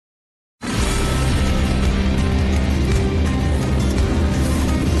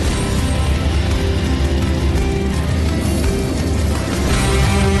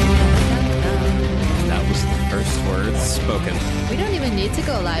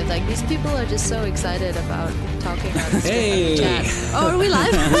live. Like, these people are just so excited about talking on the Hey! chat. Oh, are we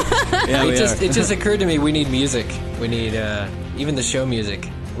live? Yeah, It just occurred to me we need music. We need even the show music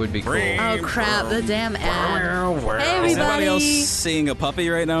would be cool. Oh, crap. The damn ad. Hey, Is anybody else everybody. seeing a puppy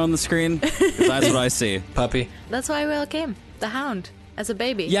right now on the screen? 'Cause that's what I see. Puppy. That's why we all came. The hound. As a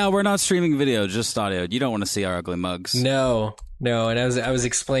baby. Yeah, we're not streaming video, just audio. You don't want to see our ugly mugs. No, and I was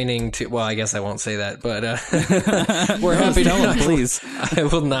explaining to. Well, I guess I won't say that, but we're happy to. Tell him, please. I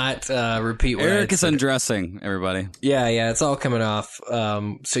will not repeat what Eric I is said. undressing, everybody. Yeah, it's all coming off.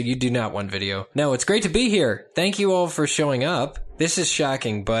 So you do not want video. No, it's great to be here. Thank you all for showing up. This is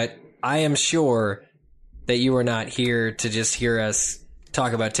shocking, but I am sure that you are not here to just hear us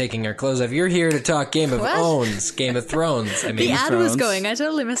talk about taking our clothes off. You're here to talk Game of Thrones. I mean, The ad was Thrones. going. I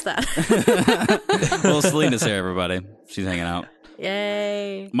totally missed that. Well, Selena's here, everybody. She's hanging out.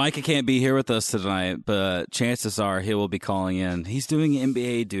 Yay. Micah can't be here with us tonight, but chances are he will be calling in. He's doing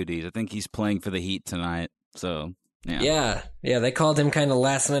NBA duties. I think he's playing for the Heat tonight. So, yeah. yeah. They called him kind of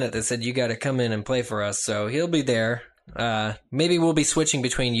last minute. They said you got to come in and play for us, so he'll be there. Maybe we'll be switching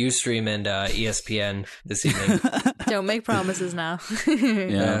between Ustream and ESPN this evening. Don't make promises now.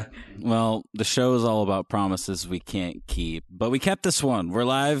 Yeah. Well, the show is all about promises we can't keep, but we kept this one. We're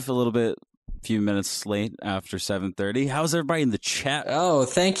live a little bit, a few minutes late after 7:30. How's everybody in the chat? Oh,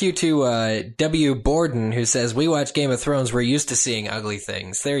 thank you to W. Borden, who says, we watch Game of Thrones, we're used to seeing ugly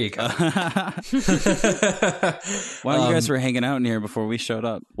things. There you go. Wow, you guys were hanging out in here before we showed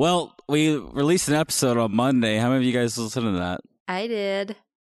up. Well, we released an episode on Monday. How many of you guys listened to that? I did.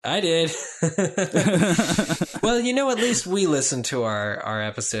 I did. Well, at least we listen to our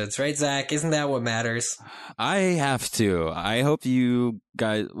episodes, right, Zach? Isn't that what matters? I have to. I hope you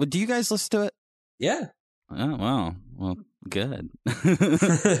guys... Do you guys listen to it? Yeah. Oh, wow. Well, good.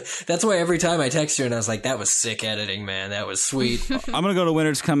 That's why every time I text you and I was like, that was sick editing, man. That was sweet. I'm going to go to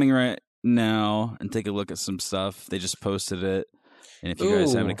Winter's Coming right now and take a look at some stuff. They just posted it. And if you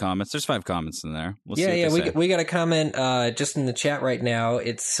guys have any comments, there's 5 comments in there. We'll see what they say. We got a comment just in the chat right now.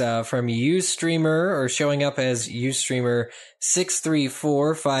 It's from Ustreamer, or showing up as Ustreamer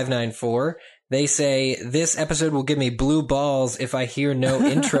 634594. They say, this episode will give me blue balls if I hear no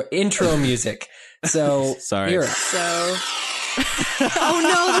intro music. So, Sorry. Here. So... oh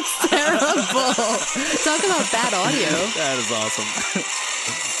no, that's terrible. Talk about bad audio. That is awesome.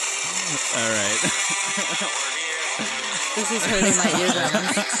 All right. This is hurting my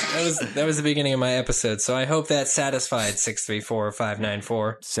eardrums. That was the beginning of my episode, so I hope that satisfied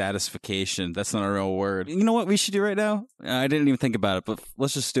 634594. Satisfaction. That's not a real word. You know what we should do right now? I didn't even think about it, but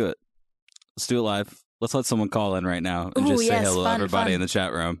let's just do it. Let's do it live. Let's let someone call in right now and just say hello to everybody in the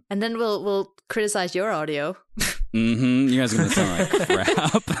chat room. And then we'll criticize your audio. Mm-hmm. You guys are going to sound like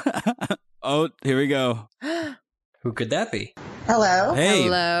crap. Oh, here we go. Who could that be? Hello. Hey.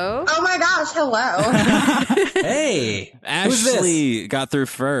 Hello. Oh my gosh, hello. Hey. Ashley got through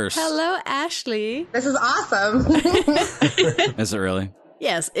first. Hello, Ashley. This is awesome. Is it really?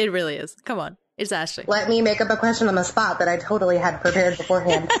 Yes, it really is. Come on. It's Ashley. Let me make up a question on the spot that I totally had prepared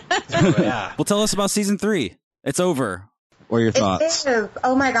beforehand. Yeah. Well, tell us about season 3. It's over. What are your thoughts? It is.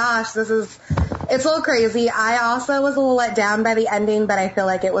 Oh my gosh, it's a little crazy. I also was a little let down by the ending, but I feel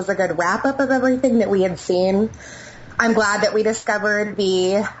like it was a good wrap up of everything that we had seen. I'm glad that we discovered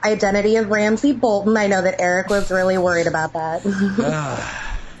the identity of Ramsay Bolton. I know that Eric was really worried about that.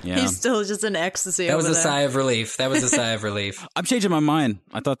 Yeah. He's still just in ecstasy. That was over a there. sigh of relief. I'm changing my mind.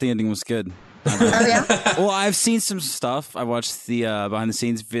 I thought the ending was good. Oh yeah? Well, I've seen some stuff. I watched the behind the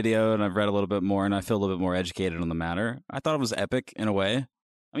scenes video and I've read a little bit more and I feel a little bit more educated on the matter. I thought it was epic in a way.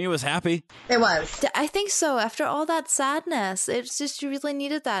 I mean, it was happy. It was. I think so. After all that sadness, it's just you really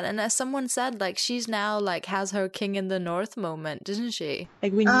needed that. And as someone said, like, she's now like has her King in the North moment, doesn't she?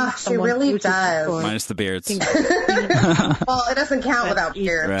 Like we need She someone really who just does. destroys Minus the beards. Well, it doesn't count without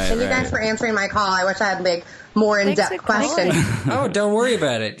beer. Right, Thank you right. guys for answering my call. I wish I had like more Thanks in-depth for calling. questions. Oh, don't worry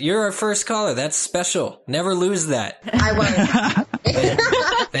about it. You're our first caller. That's special. Never lose that. I won't.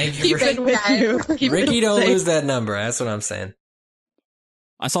 Thank you. Thank you guys. Ricky, don't lose that number. That's what I'm saying.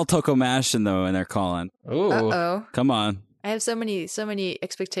 I saw Toko Mashin though in there calling. Ooh. Uh-oh. Come on. I have so many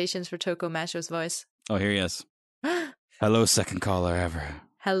expectations for Toko Masho's voice. Oh, here he is. Hello, second caller ever.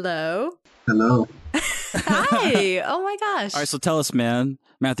 Hello? Hello. Hi! Oh my gosh. All right, so tell us, man.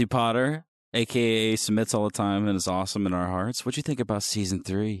 Matthew Potter, a.k.a. submits all the time and is awesome in our hearts. What'd you think about season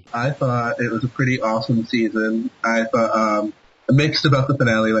 3? I thought it was a pretty awesome season. I thought mixed about the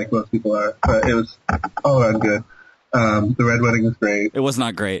finale like most people are, but it was all around good. The Red Wedding was great. It was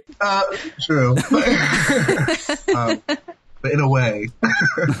not great. True. But in a way,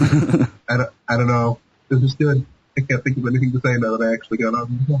 I don't know. It was good. I can't think of anything to say now that I actually got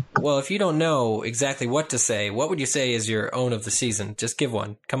on. Well, if you don't know exactly what to say, what would you say is your own of the season? Just give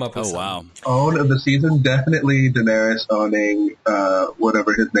one. Come up with something. wow. Own of the season, definitely Daenerys owning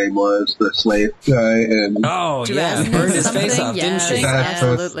whatever his name was, the slave guy, and Oh, yeah. Dragon Burned his something? face off, didn't Yes, she? That's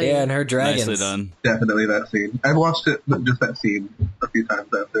absolutely. Yeah, and her dragons. Nicely done. definitely that scene. I've watched it, just that scene, a few times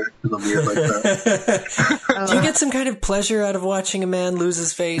after, because I'm weird like that. Do you get some kind of pleasure out of watching a man lose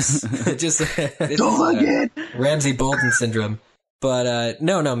his face? Don't like it! Ramsay Bolton syndrome. But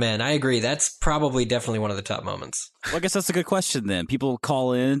no, man, I agree. That's probably definitely one of the top moments. Well, I guess that's a good question then. People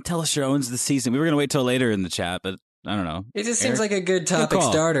call in, tell us your owns of the season. We were going to wait till later in the chat, but I don't know. It just Eric? seems like a good topic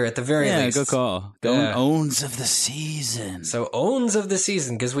call. starter at the very least. Good call. Go Yeah. owns of the season. So, owns of the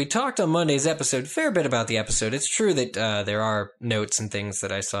season, because we talked on Monday's episode a fair bit about the episode. It's true that there are notes and things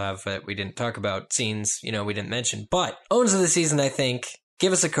that I still have that we didn't talk about, scenes, we didn't mention. But, owns of the season, I think,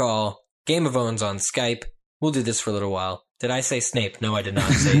 give us a call. Game of Owns on Skype. We'll do this for a little while. Did I say Snape? No, I did not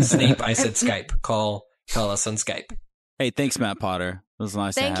say Snape. I said Skype. Call us on Skype. Hey, thanks, Matt Potter. It was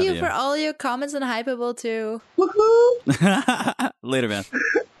nice Thank to have you for all your comments and Hypable too. Woohoo! Later, man.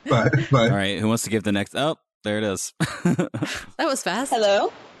 Bye. Bye. All right, who wants to give the next? Oh, there it is. That was fast.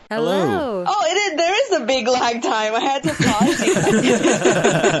 Hello? Hello. Oh, there is a big lag time. I had to pause.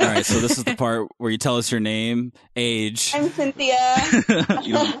 All right, so this is the part where you tell us your name, age. I'm Cynthia.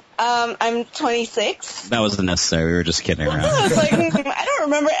 I'm 26. That wasn't necessary. We were just kidding I around. was like, I don't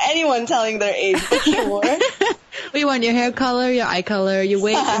remember anyone telling their age before. We want your hair color, your eye color, your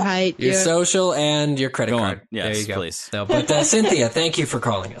weight, your height, Your social and your credit Go card. on. Yes, there you go. please. No, but Cynthia, thank you for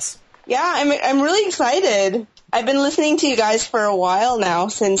calling us. Yeah, I'm really excited. I've been listening to you guys for a while now,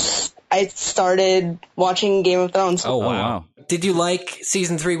 since I started watching Game of Thrones. Oh, wow. wow. Did you like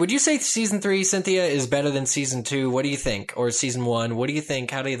season 3? Would you say season 3, Cynthia, is better than season 2? What do you think? Or season 1? What do you think?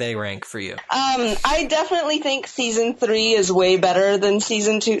 How do they rank for you? I definitely think season 3 is way better than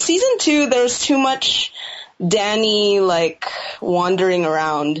season 2. Season 2, there's too much Dany, wandering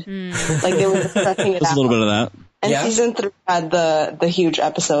around. Like, they were stretching it There's out. a little bit of that. And Yeah. season 3 had the huge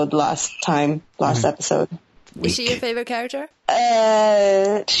episode last episode. Is she your favorite character?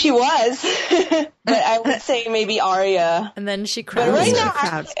 She was, but I would say maybe Arya. And then she But crowds right her. now,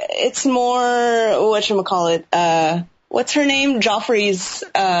 crowds. it's more, whatchamacallit, what's her name? Joffrey's,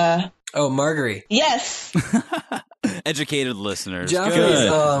 Oh, Marguerite. yes. Educated listeners. Joffrey's,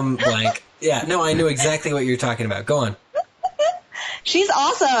 Good. blank. Yeah, no, I knew exactly what you were talking about. Go on. She's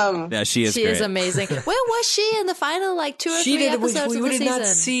awesome. Yeah, she is She great. is amazing. Where was she in the final, 2 or 3 episodes we of the did season? not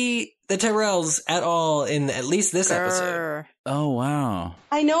see the Tyrells at all in at least this episode. Grr. Oh, wow.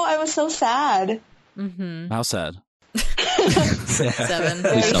 I know, I was so sad. How sad. 7.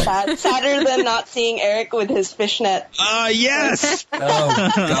 Very sad. Sadder than not seeing Eric with his fishnet. Yes!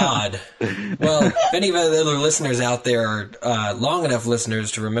 Oh, God. Well, if any of the other listeners out there are long enough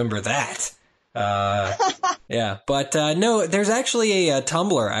listeners to remember that. Yeah, but no, there's actually a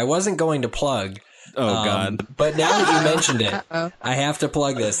Tumblr I wasn't going to plug. Oh, God. But now that you mentioned it, I have to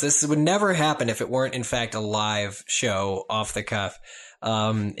plug this. This would never happen if it weren't, in fact, a live show off the cuff.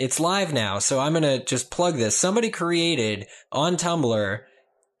 It's live now, so I'm gonna just plug this. Somebody created on Tumblr.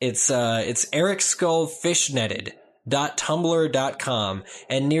 It's Eric Skull fishnetted.tumblr.com,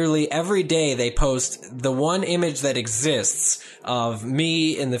 and nearly every day they post the one image that exists of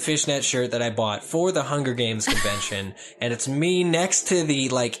me in the fishnet shirt that I bought for the Hunger Games convention, and it's me next to the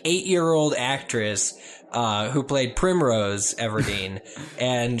 8-year-old actress who played Primrose Everdeen,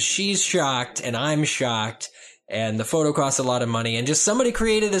 and she's shocked and I'm shocked. And the photo costs a lot of money. And just somebody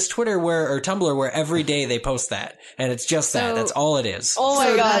created this Twitter or Tumblr where every day they post that. And it's just that. So- That's all it is. Oh my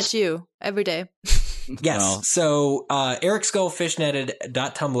So gosh. that's you every day. Yes. Well. So,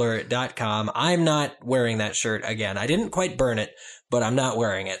 ericskullfishnetted.tumblr.com. I'm not wearing that shirt again. I didn't quite burn it, but I'm not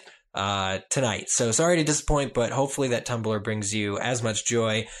wearing it tonight. So sorry to disappoint, but hopefully that Tumblr brings you as much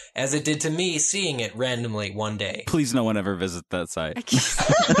joy as it did to me seeing it randomly one day. Please no one ever visit that site.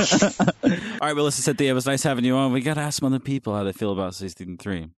 All right, well, listen, Cynthia, it was nice having you on. We got to ask some other people how they feel about season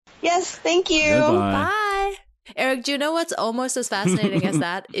 3. Yes, thank you. Goodbye. Bye. Eric, do you know what's almost as fascinating as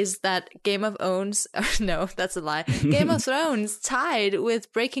that? Is that Game of Owns, no, that's a lie. Game of Thrones tied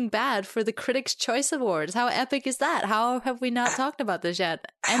with Breaking Bad for the Critics' Choice Awards. How epic is that? How have we not talked about this yet?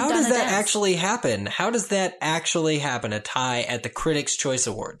 And How done does a that dance? actually happen? How does that actually happen? A tie at the Critics' Choice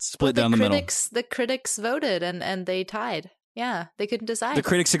Awards? Split down the middle. The critics voted and they tied. Yeah, they couldn't decide. The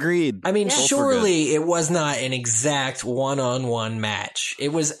critics agreed. I mean, Yeah. surely it was not an exact one-on-one match.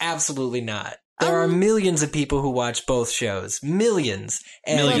 It was absolutely not. There are millions of people who watch both shows. Millions.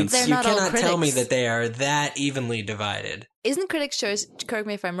 And Millions. Well, they're you not all cannot tell me critics. that they are that evenly divided. isn't Critics' Choice, correct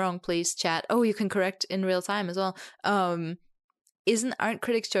me if I'm wrong, please, chat. Oh, you can correct in real time as well. Aren't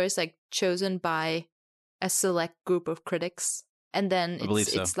Critics' Choice like chosen by a select group of critics? And then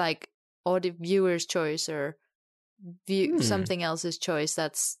it's like viewers' choice or something else's choice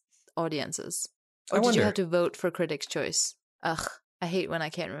that's audiences. Or did you have to vote for Critics' Choice? Ugh, I hate when I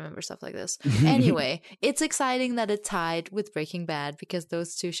can't remember stuff like this. Anyway, it's exciting that it tied with Breaking Bad because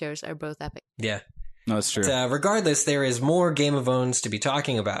those two shows are both epic. Yeah. No, it's true. But, regardless, there is more Game of Owns to be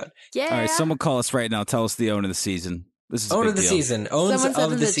talking about. Yeah. All right, someone call us right now. Tell us the own of the season. This is Own a of big the deal. season. Owns Someone said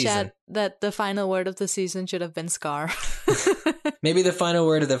of in the the season. chat that the final word of the season should have been Scar. Maybe the final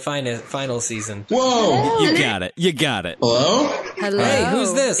word of the final season. Whoa! You got it. You got it. Hello? Hello. Hey,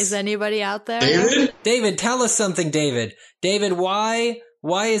 who's this? Is anybody out there? David? David, tell us something, David. David, why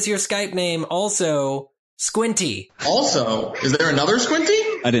is your Skype name also Squinty? Also, is there another Squinty?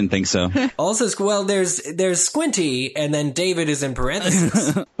 I didn't think so. Also, well, there's Squinty, and then David is in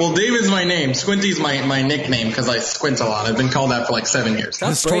parentheses. Well, David's my name. Squinty's my nickname because I squint a lot. I've been called that for like 7 years.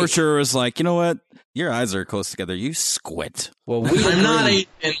 That's This great. torturer was like, you know what? Your eyes are close together. You squint. Well, we I'm not agree.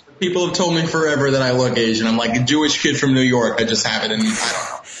 Asian. People have told me forever that I look Asian. I'm like a Jewish kid from New York. I just have it, and I don't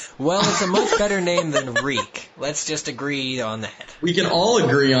know. Well, it's a much better name than Reek. Let's just agree on that. We can all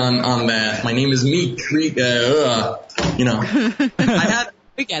agree on that. My name is Meek. You know.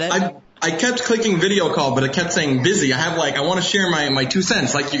 We get it. I kept clicking video call, but it kept saying busy. I want to share my 2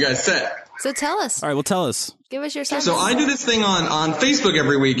 cents, like you guys said. So tell us. All right, well, tell us. Give us your sense. So I do this thing on Facebook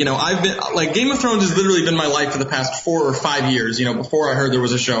every week. You know, I've been like Game of Thrones has literally been my life for the past 4 or 5 years. You know, before I heard there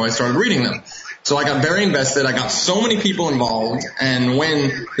was a show, I started reading them. So I got very invested. I got so many people involved. And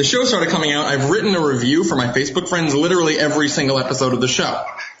when the show started coming out, I've written a review for my Facebook friends literally every single episode of the show.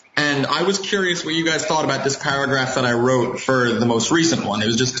 And I was curious what you guys thought about this paragraph that I wrote for the most recent one.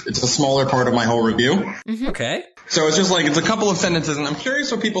 It's a smaller part of my whole review. Okay. So it's just like, it's a couple of sentences, and I'm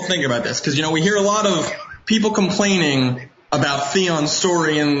curious what people think about this. Because, you know, we hear a lot of people complaining about Theon's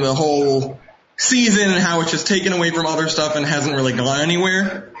story and the whole season and how it's just taken away from other stuff and hasn't really gone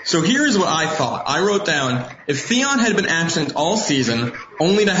anywhere. So here's what I thought. I wrote down, if Theon had been absent all season,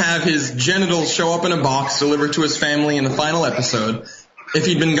 only to have his genitals show up in a box delivered to his family in the final episode, if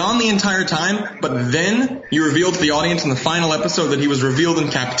he'd been gone the entire time, but then you revealed to the audience in the final episode that he was revealed in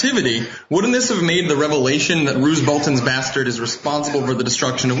captivity, wouldn't this have made the revelation that Roose Bolton's bastard is responsible for the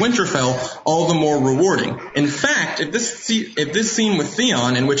destruction of Winterfell all the more rewarding? In fact, if this scene with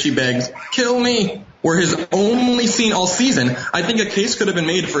Theon, in which he begs, "Kill me," were his only scene all season, I think a case could have been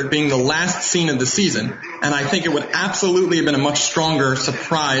made for it being the last scene of the season, and I think it would absolutely have been a much stronger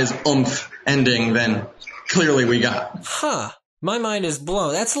surprise oomph ending than clearly we got. Huh. My mind is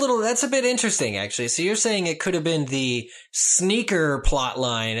blown. That's a bit interesting, actually. So you're saying it could have been the sneaker plot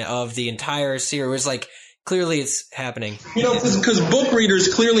line of the entire series. Like, clearly it's happening. You know, because book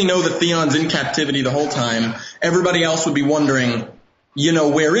readers clearly know that Theon's in captivity the whole time. Everybody else would be wondering, you know,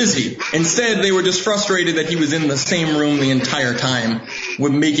 where is he? Instead, they were just frustrated that he was in the same room the entire time,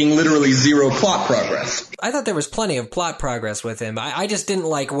 with making literally zero plot progress. I thought there was plenty of plot progress with him. I just didn't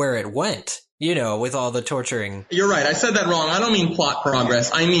like where it went, you know, with all the torturing. You're right. I said that wrong. I don't mean plot progress.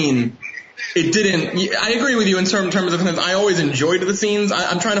 I mean, it didn't. I agree with you in terms of I always enjoyed the scenes.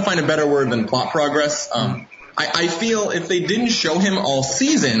 I'm trying to find a better word than plot progress. I feel if they didn't show him all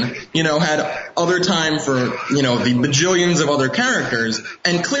season, you know, had other time for, you know, the bajillions of other characters,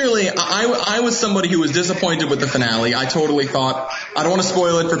 and clearly I was somebody who was disappointed with the finale. I totally thought, I don't want to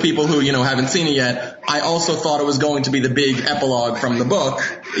spoil it for people who, you know, haven't seen it yet. I also thought it was going to be the big epilogue from the book,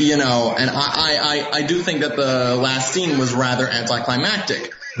 you know, and I do think that the last scene was rather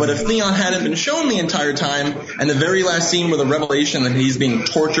anticlimactic. But if Theon hadn't been shown the entire time, and the very last scene with a revelation that he's being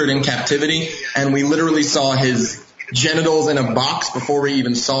tortured in captivity, and we literally saw his genitals in a box before we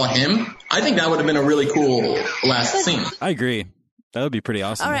even saw him, I think that would have been a really cool last scene. I agree. That would be pretty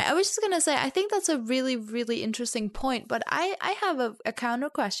awesome. All right, I was just going to say, I think that's a really, really interesting point, but I have a counter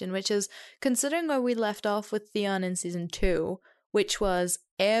question, which is, considering where we left off with Theon in season 2, which was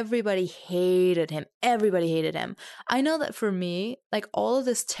everybody hated him. Everybody hated him. I know that for me, like, all of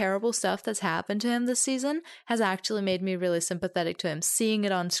this terrible stuff that's happened to him this season has actually made me really sympathetic to him. Seeing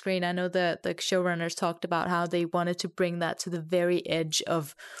it on screen, I know that the showrunners talked about how they wanted to bring that to the very edge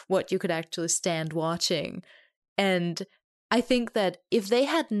of what you could actually stand watching. And I think that if they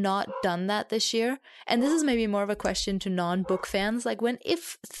had not done that this year, and this is maybe more of a question to non-book fans, like,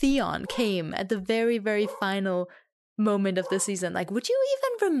 if Theon came at the very, very final moment of the season, like, would you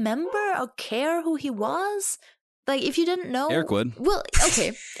even remember or care who he was? Like, if you didn't know, Eric would. Well,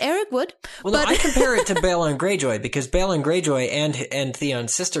 okay, Eric would. Well, but no, I compare it to Balon Greyjoy, because Balon Greyjoy and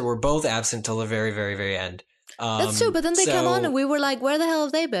Theon's sister were both absent till the very, very, very end. That's true, but then they come on and we were like, where the hell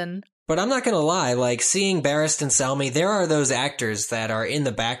have they been? But I'm not going to lie, like seeing Barristan Selmy, there are those actors that are in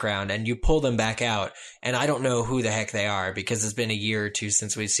the background and you pull them back out and I don't know who the heck they are because it's been a year or two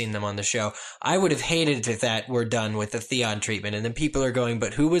since we've seen them on the show. I would have hated if that were done with the Theon treatment and then people are going,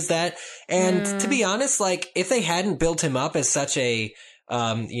 but who was that? And to be honest, like if they hadn't built him up as such a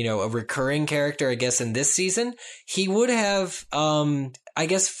a recurring character, I guess, in this season, he would have, I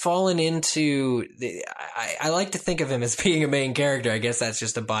guess, fallen into I like to think of him as being a main character. I guess that's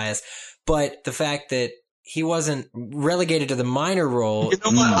just a bias. But the fact that he wasn't relegated to the minor role. You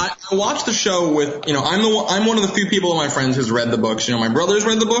know what? I watched the show with, I'm one of the few people in my friends who's read the books. My brother's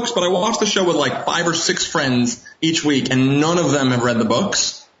read the books, but I watched the show with like 5 or 6 friends each week, and none of them have read the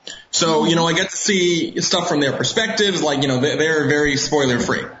books. So, I get to see stuff from their perspectives, like, they're very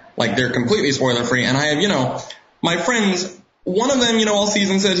spoiler-free. Like, they're completely spoiler-free. And I have, my friends, one of them, all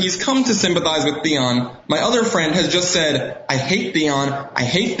season said he's come to sympathize with Theon. My other friend has just said, I hate Theon,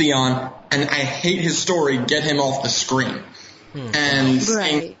 and I hate his story, get him off the screen. And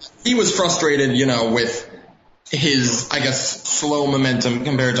he was frustrated, with his, I guess, slow momentum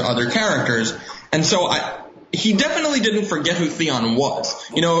compared to other characters. And so he definitely didn't forget who Theon was.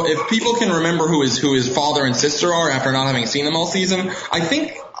 If people can remember who his father and sister are after not having seen them all season, I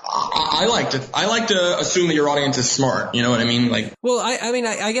think I like to assume that your audience is smart. You know what I mean? Like, well,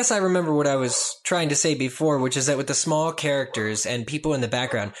 I guess I remember what I was trying to say before, which is that with the small characters and people in the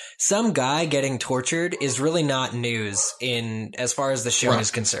background, some guy getting tortured is really not news as far as the show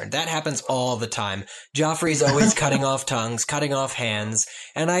is concerned. That happens all the time. Joffrey's always cutting off tongues, cutting off hands,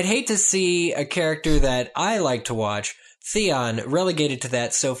 and I'd hate to see a character that I like to watch, Theon, relegated to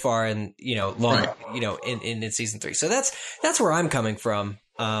that so far in in season 3. So that's where I'm coming from.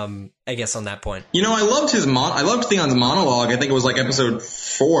 I guess on that point. I loved Theon's monologue. I think it was like episode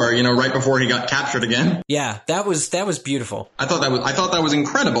 4, right before he got captured again. Yeah, that was beautiful. I thought that was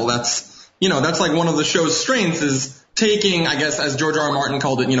incredible. That's like one of the show's strengths is taking, I guess, as George R. R. Martin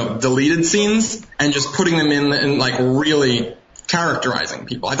called it, deleted scenes and just putting them in like really characterizing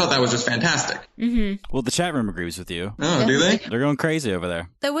people. I thought that was just fantastic. Mm-hmm. Well, the chat room agrees with you. Oh, do they? They're going crazy over there.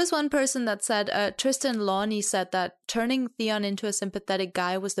 There was one person that said, Tristan Lawney said that turning Theon into a sympathetic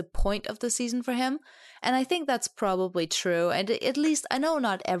guy was the point of the season for him. And I think that's probably true. And at least, I know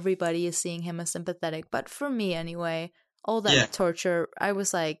not everybody is seeing him as sympathetic, but for me anyway, all that torture, I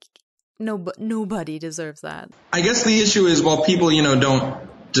was like, nobody deserves that. I guess the issue is, while people,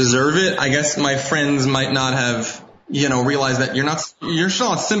 don't deserve it, I guess my friends might not have realize that you're still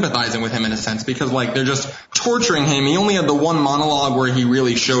not sympathizing with him in a sense, because like they're just torturing him. He only had the one monologue where he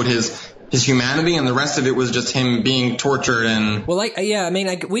really showed his humanity, and the rest of it was just him being tortured. And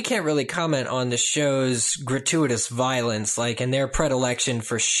we can't really comment on the show's gratuitous violence, and their predilection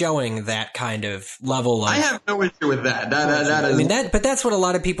for showing that kind of level of. I have no issue with that. That is. But that's what a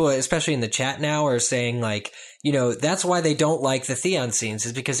lot of people, especially in the chat now, are saying. That's why they don't like the Theon scenes,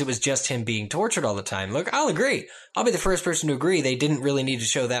 is because it was just him being tortured all the time. Look, I'll agree. I'll be the first person to agree they didn't really need to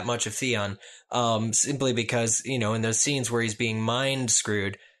show that much of Theon, simply because, in those scenes where he's being mind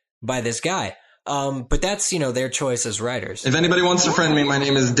screwed by this guy. But that's, their choice as writers. If anybody wants to friend me, my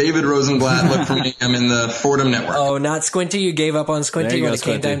name is David Rosenblatt. Look for me. I'm in the Fordham Network. Oh, not Squinty? You gave up on Squinty when it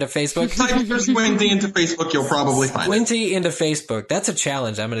came down to Facebook? Type your Squinty into Facebook, you'll probably find it. Squinty into Facebook. That's a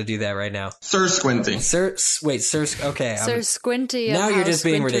challenge. I'm going to do that right now. Sir Squinty. Sir, okay. Sir Squinty. Now you're just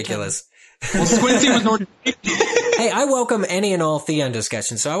being ridiculous. Well, Squinty was already... Hey, I welcome any and all Theon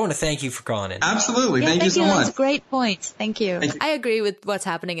discussion, so I want to thank you for calling in. Absolutely. Thank you so much. That's great points. Thank you. I agree with what's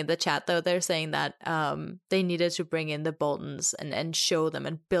happening in the chat, though. They're saying that they needed to bring in the Boltons and show them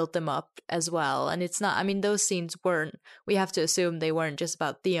and build them up as well. And it's not, those scenes we have to assume they weren't just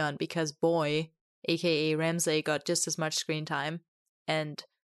about Theon, because Boy, aka Ramsay, got just as much screen time. And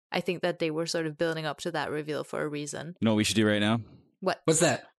I think that they were sort of building up to that reveal for a reason. You know what we should do right now? What's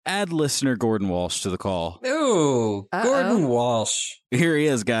that? Add listener Gordon Walsh to the call. Ooh, Gordon Walsh. Here he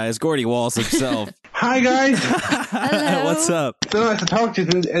is, guys. Gordy Walsh himself. Hi, guys. Hello. What's up? So nice to talk to you.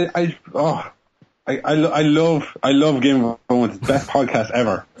 I love Game of Thrones. It's the best podcast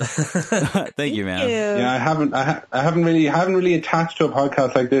ever. Thank you, man. Yeah, I haven't really attached to a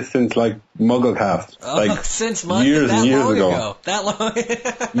podcast like this since MuggleCast. Since months, years that and years long ago. That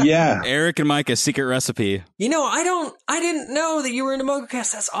long. Yeah. Eric and Micah's secret recipe. I didn't know that you were into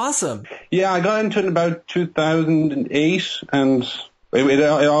MuggleCast. That's awesome. Yeah, I got into it in about 2008, and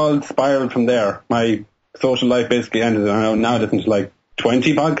it all spiraled from there. My social life basically ended, and now I listen to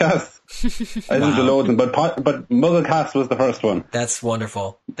 20 podcasts. I listened to loads, but MuggleCast was the first one. That's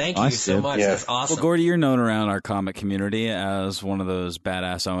wonderful. Thank you so much. Yeah. That's awesome. Well, Gordy, you're known around our comic community as one of those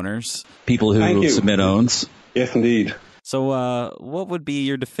badass owners. People who submit owns. Yes, indeed. So, what would be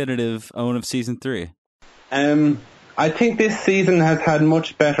your definitive own of season 3? I think this season has had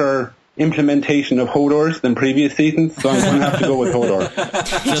much better implementation of Hodors than previous seasons, so I'm going to have to go with Hodor.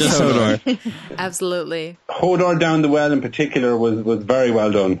 Just Hodor. Absolutely. Hodor down the well in particular was very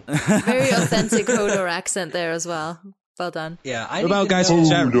well done. Very authentic Hodor accent there as well. Well done. Yeah, What about guys in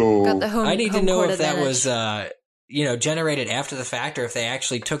chat? Got the home. I need to home know court if that advantage. was, generated after the fact, or if they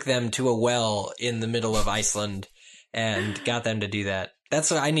actually took them to a well in the middle of Iceland and got them to do that. That's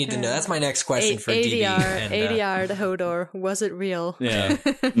what I need to know. That's my next question for DB. And, ADR to Hodor. Was it real? Yeah.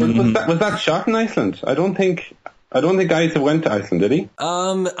 Was that shot in Iceland? I don't think Isaac went to Iceland, did he?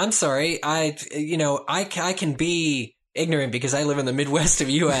 I'm sorry. I can be ignorant because I live in the Midwest of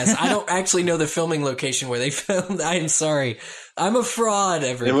U.S. I don't actually know the filming location where they filmed. I'm sorry. I'm a fraud,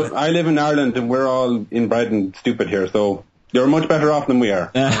 everyone. I live in Ireland and we're all inbred and stupid here, so you're much better off than we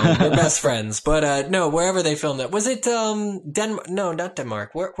are. We're best friends. But no, wherever they filmed it. Was it Denmark? No, not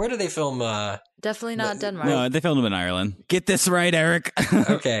Denmark. Where do they film? Definitely not Denmark. No, they filmed him in Ireland. Get this right, Eric.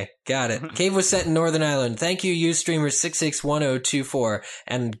 Okay, got it. Cave was set in Northern Ireland. Thank you, Ustreamer 661024.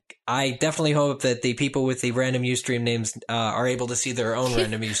 And I definitely hope that the people with the random Ustream names are able to see their own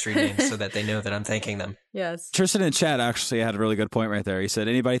random Ustream names so that they know that I'm thanking them. Yes. Tristan in chat actually had a really good point right there. He said,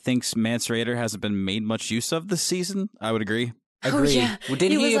 anybody thinks Mance Rayder hasn't been made much use of this season? I would agree. Agreed. yeah. Well,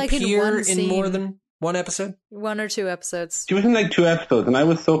 did he was, like, in appear one in scene. more than one episode? 1 or 2 episodes. She was in like 2 episodes, and I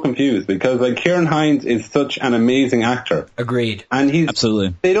was so confused because like Kieran Hines is such an amazing actor, Agreed. and he's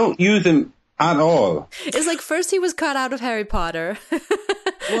Absolutely. they don't use him at all. It's like first he was cut out of Harry Potter.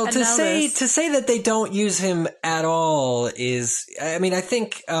 Well, And to now say this. that they don't use him at all is, I mean, I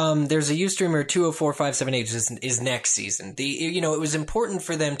think there's a Ustreamer 204578 is next season. It was important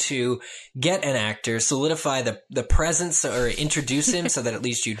for them to get an actor, solidify the presence, or introduce him so that at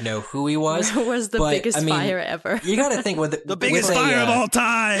least you'd know who he was. was the But, biggest I mean, fire ever. You got to think with The biggest with fire of all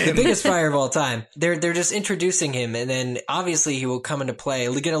time. The biggest fire of all time. They're just introducing him, and then obviously he will come into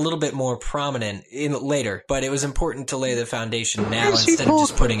play, get a little bit more prominent later. But it was important to lay the foundation now instead of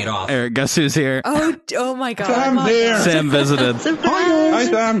just putting it off. Eric, guess who's here? Oh my god. Sam's here. Sam visited. Hi,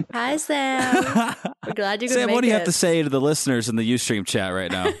 Sam. Hi, Sam. We're glad you could Sam, make what do you it. have to say to the listeners in the Ustream chat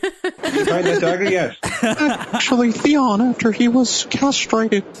right now? You find that dagger yet? Actually, Theon, after he was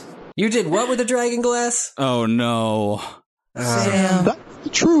castrated. You did what with the dragon glass? Oh, no. That's the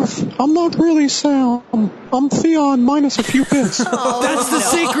truth. I'm not really Sam. I'm Theon minus a few bits. That's the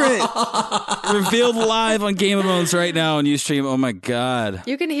secret! Revealed live on Game of Thrones right now on Ustream. Oh, my God.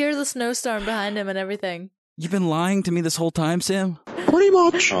 You can hear the snowstorm behind him and everything. You've been lying to me this whole time, Sam? Pretty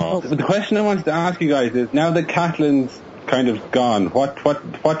much. The question I wanted to ask you guys is: now that Catelyn's kind of gone,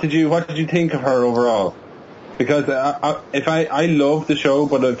 what did you think of her overall? Because I love the show,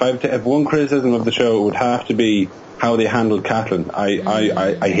 but if I have one criticism of the show, it would have to be how they handled Catelyn.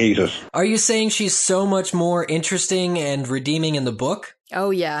 I hate it. Are you saying she's so much more interesting and redeeming in the book? Oh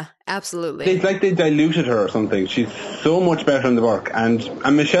yeah, absolutely. It's like they diluted her or something. She's so much better in the book, and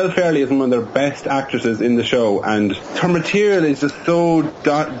Michelle Fairley is one of their best actresses in the show, and her material is just so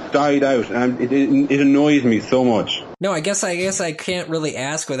died out, and it annoys me so much. No, I guess I can't really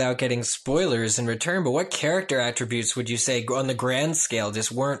ask without getting spoilers in return, but what character attributes would you say on the grand scale just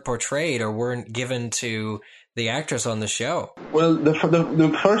weren't portrayed or weren't given to the actress on the show? Well,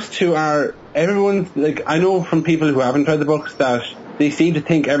 the first two are, everyone's, like, I know from people who haven't read the books that they seem to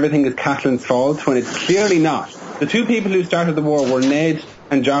think everything is Catelyn's fault when it's clearly not. The two people who started the war were Ned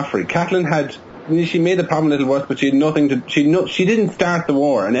and Joffrey. Catelyn she made the problem a little worse, but she had nothing to, she didn't start the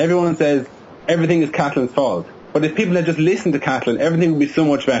war, and everyone says everything is Catelyn's fault. But if people had just listened to Catelyn, everything would be so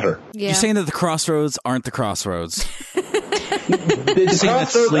much better. Yeah. You're saying that the crossroads aren't the crossroads. The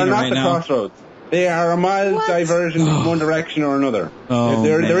crossroads are not the crossroads. They are a mild diversion in one direction or another. Oh,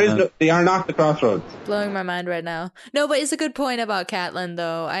 they are not the crossroads. Blowing my mind right now. No, but it's a good point about Catelyn,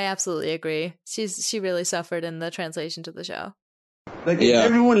 though. I absolutely agree. She really suffered in the translation to the show. Like, if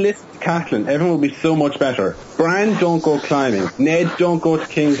everyone listened to Catelyn, everyone would be so much better. Bran, don't go climbing. Ned, don't go to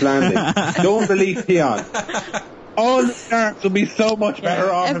King's Landing. Don't release Theon. All the Starks will be so much better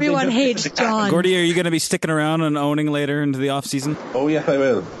off. if they Everyone just hates listened to Catelyn. Jon. Gordy, are you going to be sticking around and owning later into the off season? Oh, yes, I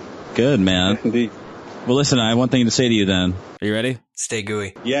will. Good, man. Yes, indeed. Well, listen, I have one thing to say to you then. Are you ready? Stay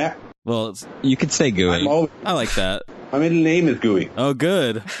gooey. Yeah, Well, you could say gooey. I like that. my middle name is Gooey. Oh,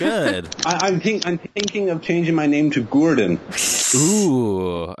 good. Good. I'm thinking of changing my name to Gordon.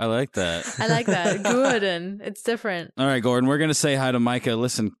 Ooh, I like that. I like that. Gordon. It's different. All right, Gordon, we're going to say hi to Micah.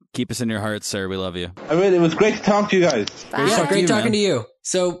 Listen, keep us in your hearts, sir. We love you. I mean, it was great to talk to you guys. Bye. Yeah, great you, talking man. to you.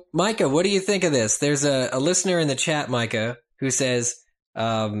 So, Micah, what do you think of this? There's a listener in the chat, Micah, who says,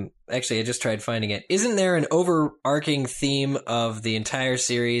 Actually, I just tried finding it. Isn't there an overarching theme of the entire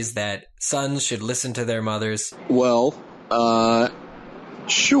series that sons should listen to their mothers? Well,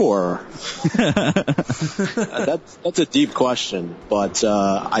 sure. That's a deep question, but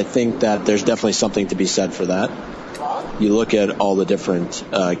I think that there's definitely something to be said for that. You look at all the different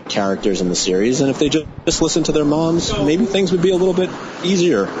characters in the series, and if they just listen to their moms, maybe things would be a little bit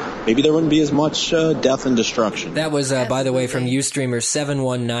easier. Maybe there wouldn't be as much death and destruction. That was, by the way, from Ustreamer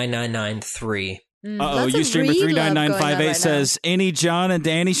 719993. Uh-oh, Ustreamer 39958 says, any John and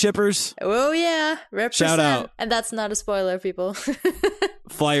Danny shippers? Oh, yeah. Represent. Shout out. And that's not a spoiler, people.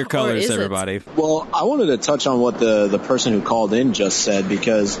 Fly your colors, everybody. Well, I wanted to touch on what the person who called in just said,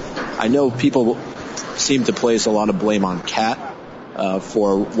 because I know people seem to place a lot of blame on Kat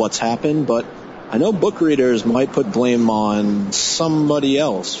for what's happened, but I know book readers might put blame on somebody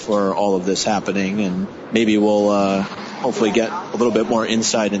else for all of this happening, and maybe we'll hopefully get a little bit more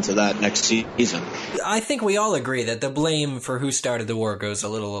insight into that next season. I think we all agree that the blame for who started the war goes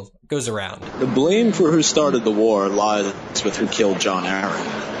around. The blame for who started the war lies with who killed John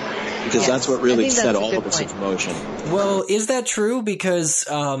Arryn, because that's what really set all of this into motion. Well, is that true? Because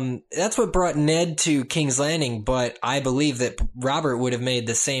that's what brought Ned to King's Landing, but I believe that Robert would have made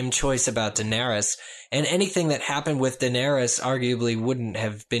the same choice about Daenerys, and anything that happened with Daenerys arguably wouldn't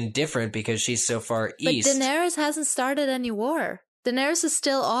have been different because she's so far east. But Daenerys hasn't started any war. Daenerys is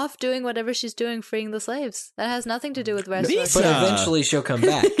still off doing whatever she's doing, freeing the slaves. That has nothing to do with Westeros. But eventually she'll come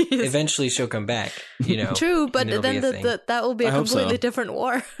back. Eventually she'll come back, you know. True, but then that will be a completely different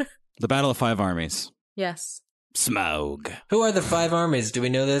war. The Battle of Five Armies. Yes. Smaug. Who are the five armies? Do we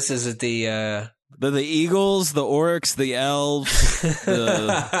know this? Is it the Eagles, the Orcs, the Elves,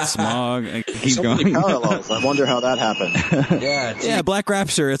 the Smaug? Keep so going. many parallels. I wonder how that happened. Yeah, Black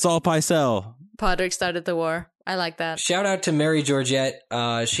Rapture. It's all Pycelle. Podrick started the war. I like that. Shout out to Mary Georgette.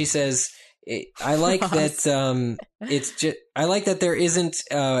 She says, I like that I like that there isn't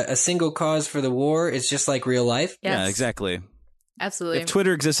a single cause for the war. It's just like real life. Yes. Yeah, exactly. Absolutely. If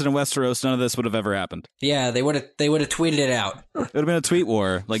Twitter existed in Westeros, none of this would have ever happened. Yeah, they would have tweeted it out. It would have been a tweet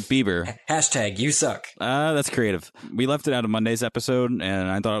war, like Bieber. Hashtag you suck. That's creative. We left it out of Monday's episode,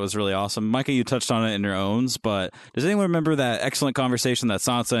 and I thought it was really awesome. Micah, you touched on it in your owns, but does anyone remember that excellent conversation that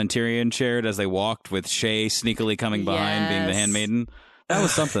Sansa and Tyrion shared as they walked with Shay sneakily coming behind, being the handmaiden? That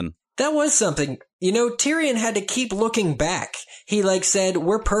was something. That was something. You know, Tyrion had to keep looking back. He said,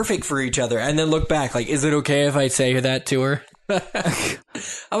 we're perfect for each other, and then look back is it okay if I say that to her?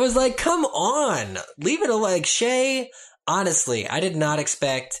 I was like, come on, leave it alone. Shay, honestly, I did not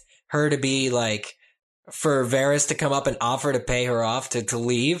expect her to be for Varys to come up and offer to pay her off to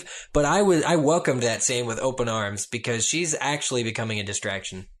leave, but I welcomed that scene with open arms because she's actually becoming a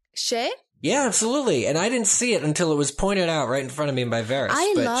distraction. Shay? Yeah, absolutely. And I didn't see it until it was pointed out right in front of me by Varys.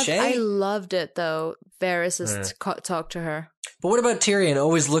 I loved it though. Varys' talk to her. But what about Tyrion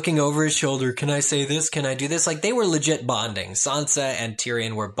always looking over his shoulder? Can I say this? Can I do this? They were legit bonding. Sansa and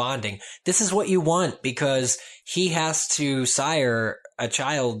Tyrion were bonding. This is what you want because he has to sire a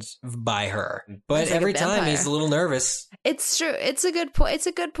child by her. But every time he's a little nervous. It's true. It's a good point. It's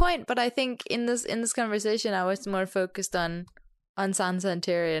a good point. But I think in this conversation, I was more focused on Sansa and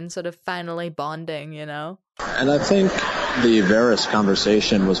Tyrion sort of finally bonding, you know? And I think the Varys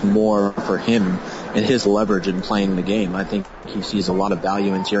conversation was more for him and his leverage in playing the game. I think he sees a lot of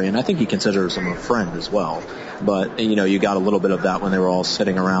value in Tyrion. I think he considers him a friend as well. But, you got a little bit of that when they were all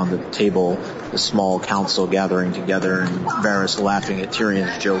sitting around the table, the small council gathering together, and Varys laughing at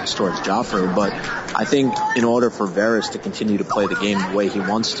Tyrion's jokes towards Joffrey. But I think in order for Varys to continue to play the game the way he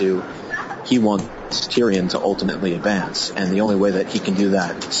wants to, he wants Tyrion to ultimately advance, and the only way that he can do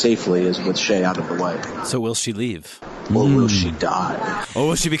that safely is with Shay out of the way. So will she leave? Or will she die? Or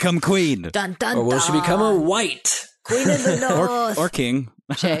will she become queen? Dun, dun, or will she become a white? Queen of the North. or king.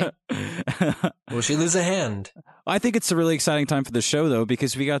 Shay. Will she lose a hand? I think it's a really exciting time for the show, though,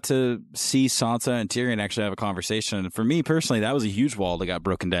 because we got to see Sansa and Tyrion actually have a conversation. And for me personally, that was a huge wall that got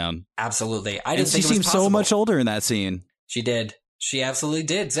broken down. Absolutely. She seemed so much older in that scene. She did. She absolutely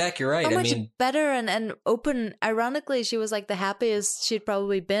did. Zach, you're right. So much better and open. Ironically, she was the happiest she'd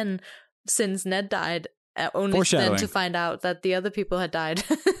probably been since Ned died. Only then to find out that the other people had died.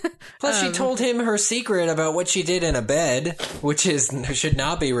 Plus, she told him her secret about what she did in a bed, which should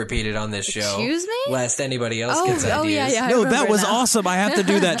not be repeated on this show. Excuse me? Lest anybody else gets ideas. Oh, yeah. No, that was awesome. I have to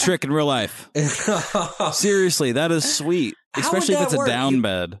do that trick in real life. Seriously, that is sweet. Especially if it's a down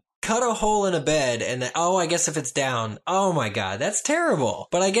bed. Cut a hole in a bed and I guess if it's down, oh my god, that's terrible.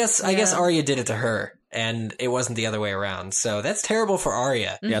 But I guess Arya did it to her. and it wasn't the other way around. So that's terrible for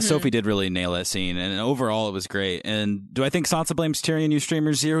Arya. Yeah, Sophie did really nail that scene, and overall it was great. And do I think Sansa blames Tyrion, you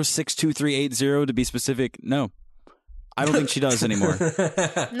streamer 062380 to be specific? No. I don't think she does anymore.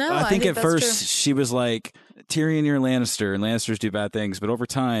 No, I think at that's first true. she was like, Tyrion, you're a Lannister, and Lannisters do bad things. But over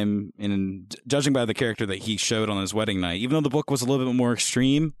time, and judging by the character that he showed on his wedding night, even though the book was a little bit more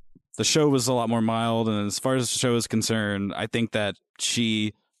extreme, the show was a lot more mild. And as far as the show is concerned, I think that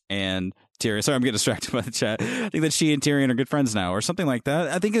she and Tyrion, sorry, I'm getting distracted by the chat. I think that she and Tyrion are good friends now, or something like that.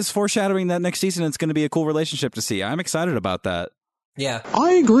 I think it's foreshadowing that next season it's going to be a cool relationship to see. I'm excited about that. Yeah.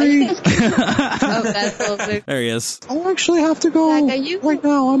 I agree. Oh, that's over. There he is. I'll actually have to go Zach, are you- right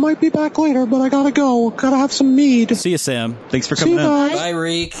now. I might be back later, but I gotta go. Gotta have some mead. See you, Sam. Thanks for See coming you in. guys. Bye,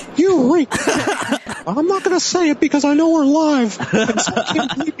 Reek. You reek. I'm not gonna say it because I know we're live, and so you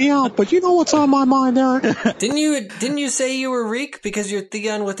can't beat me out. But you know what's on my mind, Eric. Didn't you say you were Reek because you're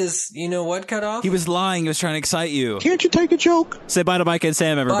Theon with his what cut off? He was lying. He was trying to excite you. Can't you take a joke? Say bye to Micah and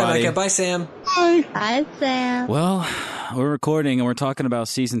Sam, Bye, everybody. Micah. Bye, Sam. Bye. Hi, Sam. Well, we're recording and we're talking about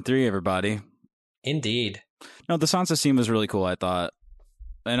season 3, everybody. Indeed. No, the Sansa scene was really cool, I thought.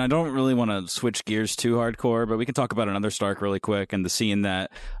 And I don't really want to switch gears too hardcore, but we can talk about another Stark really quick and the scene that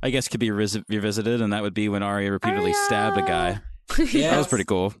I guess could be revisited, and that would be when Arya repeatedly stabbed a guy. Yeah. That was pretty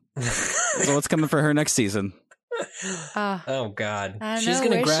cool. So what's coming for her next season? Oh God. I don't She's know.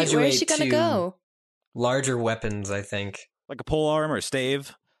 gonna Where's graduate where's she gonna to go? larger weapons, I think. Like a polearm or a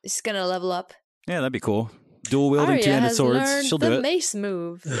stave? She's gonna level up. Yeah, that'd be cool. Dual wielding Arya two-handed has swords. learned She'll the do it. mace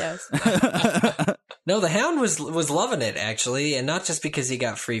move. Yes. No, the Hound was loving it actually, and not just because he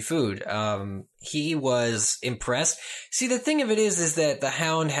got free food. He was impressed. See, the thing of it is that the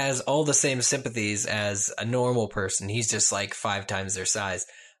Hound has all the same sympathies as a normal person. He's just like 5 times their size.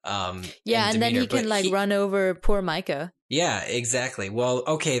 Yeah, and then he can run over poor Micah. Yeah, exactly. Well,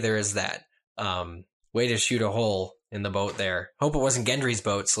 okay, there is that. Way to shoot a hole in the boat there. Hope it wasn't Gendry's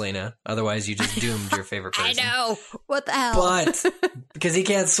boat, Selena. Otherwise, you just doomed your favorite person. I know. What the hell? But because he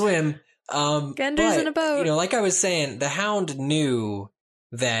can't swim, Gendry's in a boat. Like I was saying, the Hound knew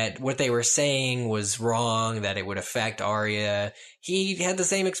that what they were saying was wrong, that it would affect Arya. He had the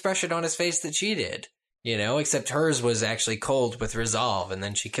same expression on his face that she did, except hers was actually cold with resolve, and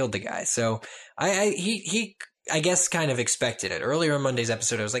then she killed the guy. So he I guess kind of expected it. Earlier in Monday's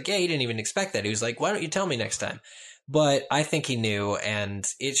episode, I was like, yeah, he didn't even expect that. He was like, why don't you tell me next time? But I think he knew, and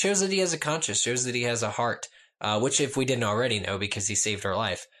it shows that he has a conscience, shows that he has a heart, which if we didn't already know, because he saved her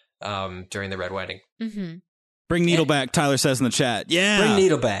life during the Red Wedding. Mm-hmm. Bring Needle back, Tyler says in the chat. Yeah. Bring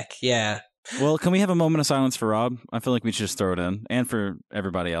Needle back, yeah. Well, can we have a moment of silence for Rob? I feel like we should just throw it in. And for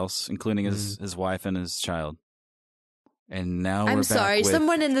everybody else, including his wife and his child. And now we're I'm back sorry. with...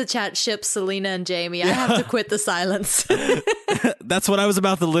 Someone in the chat ships Selena and Jamie. I have to quit the silence. That's what I was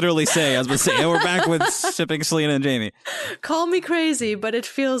about to literally say. I was about to say, yeah, we're back with shipping Selena and Jamie. Call me crazy, but it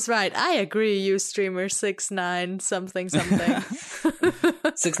feels right. I agree, you streamer 69 something.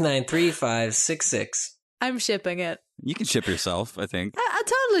 693566. I'm shipping it. You can ship yourself, I think. I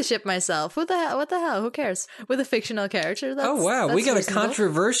totally ship myself. What the hell? Who cares? With a fictional character. That's, oh, wow. We got reasonable. a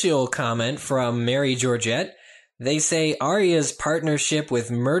controversial comment from Mary Georgette. They say Arya's partnership with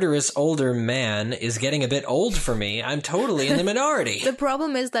murderous older man is getting a bit old for me. I'm totally in the minority. The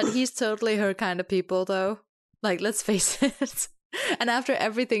problem is that he's totally her kind of people, though. Like, let's face it. And after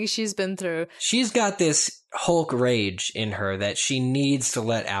everything she's been through, she's got this Hulk rage in her that she needs to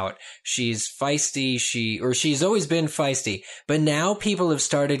let out. She's feisty, she's always been feisty, but now people have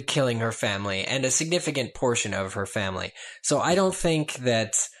started killing her family and a significant portion of her family. So I don't think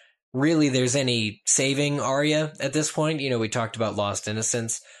that really there's any saving Arya at this point. We talked about lost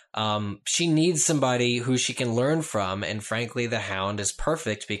innocence. She needs somebody who she can learn from, and frankly, the Hound is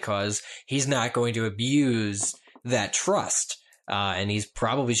perfect because he's not going to abuse that trust. And she's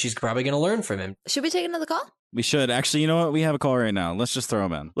probably going to learn from him. Should we take another call? We should. Actually, you know what? We have a call right now. Let's just throw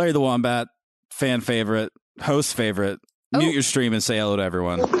him in. Larry the Wombat, fan favorite, host favorite. Mute your stream and say hello to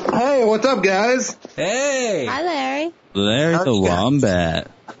everyone. Hey, what's up, guys? Hey. Hi, Larry. Larry the Wombat.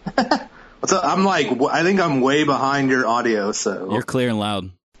 What's up? I think I'm way behind your audio, so. You're clear and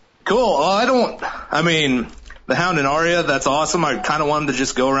loud. Cool. The Hound and Arya, that's awesome. I kind of wanted to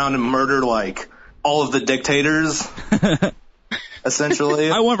just go around and murder, all of the dictators.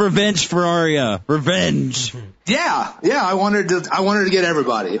 Essentially. I want revenge for Arya. Revenge. Yeah, I wanted to get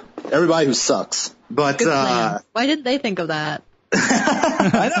everybody who sucks. But Good plan. Why didn't they think of that?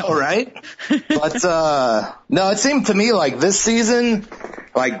 I know, right? But no, it seemed to me like this season,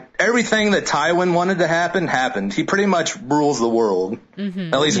 everything that Tywin wanted to happen happened. He pretty much rules the world,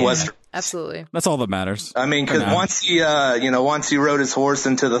 at least Westeros. Absolutely. That's all that matters. I mean, because once he rode his horse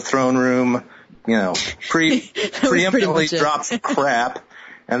into the throne room, preemptively much it. dropped some crap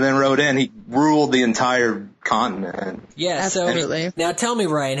and then wrote in, he ruled the entire continent. Yeah, Absolutely. so now tell me,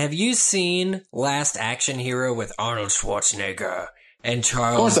 Ryan, have you seen Last Action Hero with Arnold Schwarzenegger and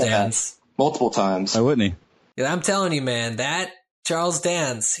Charles Of course I have. Dance? Multiple times. Why wouldn't he? Yeah, I'm telling you, man, that Charles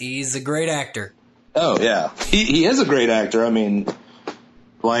Dance, he's a great actor. Oh, yeah. He is a great actor. I mean,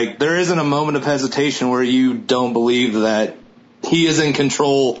 like, there isn't a moment of hesitation where you don't believe that he is in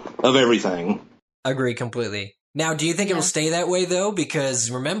control of everything. Agree completely. Now, do you think it'll stay that way, though? Because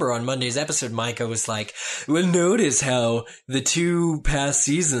remember, on Monday's episode, Micah was like, well, notice how the 2 past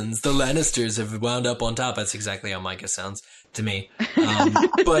seasons, the Lannisters have wound up on top. That's exactly how Micah sounds to me.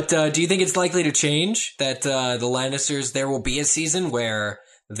 But do you think it's likely to change? That the Lannisters, there will be a season where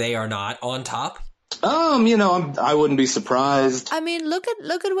they are not on top? I wouldn't be surprised. I mean, look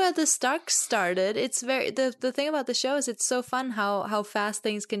at where the Starks started. It's the thing about the show is it's so fun how fast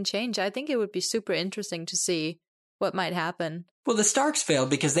things can change. I think it would be super interesting to see what might happen. Well, the Starks failed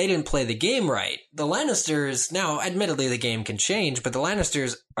because they didn't play the game right. The Lannisters, now, admittedly, the game can change, but the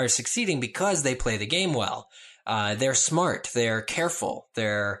Lannisters are succeeding because they play the game well. They're smart, they're careful,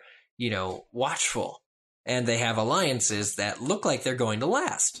 they're, watchful, and they have alliances that look like they're going to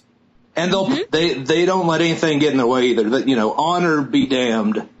last. And they don't let anything get in their way either. Honor be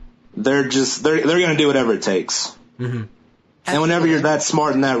damned. They're going to do whatever it takes. Mm-hmm. And whenever you're that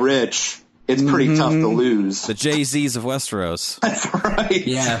smart and that rich, it's pretty tough to lose. The Jay-Z's of Westeros. That's right.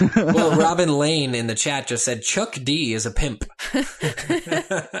 Yeah. Well, Robin Lane in the chat just said Chuck D is a pimp. Yeah,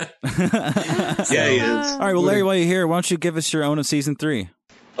 he is. All right, well, Larry, while you're here, why don't you give us your own of season 3?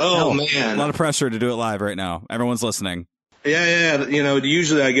 Oh, A man. lot of pressure to do it live right now. Everyone's listening. Yeah.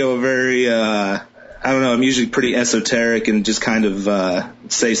 Usually I go I'm usually pretty esoteric and just kind of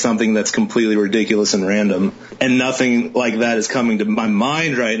say something that's completely ridiculous and random. And nothing like that is coming to my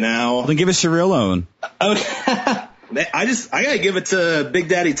mind right now. Well, then give us your real own. Okay. I gotta give it to Big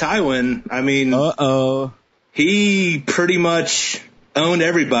Daddy Tywin. I mean, he pretty much owned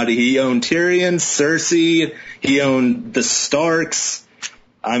everybody. He owned Tyrion, Cersei, he owned the Starks.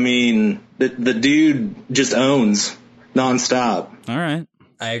 I mean, the dude just owns nonstop. All right.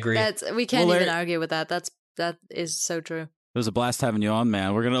 I agree. We can't even argue with that. That is so true. It was a blast having you on,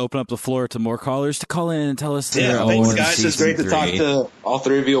 man. We're going to open up the floor to more callers to call in and tell us their own thanks, guys. It's great to 3. talk to all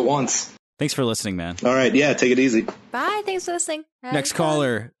 3 of you at once. Thanks for listening, man. All right, yeah, take it easy. Bye. Thanks for listening. Next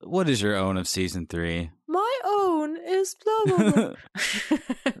caller, what is your own of season 3? My own is blah, blah, blah.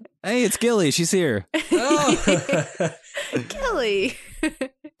 Hey, it's Gilly. She's here. Gilly.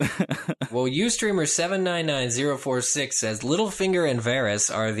 Well, Ustreamer799046 says Littlefinger and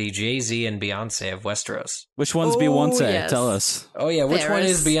Varys are the Jay-Z and Beyonce of Westeros. Which one's Beyonce? Yes. Tell us. Oh, yeah. Which one Varys.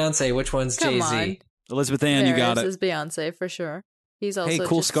 is Beyonce? Which one's Come Jay-Z? on. Elizabeth Ann, you got Varys it. is Beyonce for sure. He's also Hey,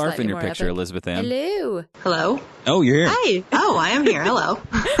 cool just scarf slightly in your more picture, epic. Elizabeth Ann. Hello. Hello. Oh, you're here. Hi. Oh, I am here. Hello.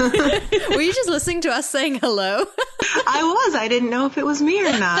 Were you just listening to us saying hello? I was. I didn't know if it was me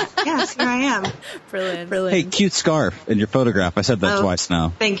or not. Yes, here I am. Brilliant. Hey, cute scarf in your photograph. I said that twice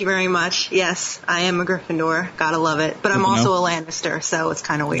now. Thank you very much. Yes, I am a Gryffindor. Gotta love it. But I'm also a Lannister, so it's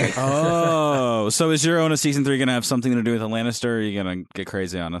kind of weird. Oh, so is your own of season 3 going to have something to do with a Lannister, or are you going to get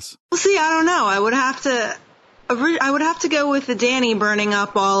crazy on us? Well, see, I don't know. I would have to go with the Dany burning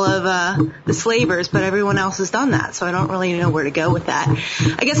up all of the slavers, but everyone else has done that, so I don't really know where to go with that.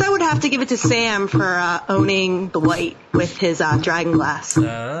 I guess I would have to give it to Sam for owning the White with his dragon glass.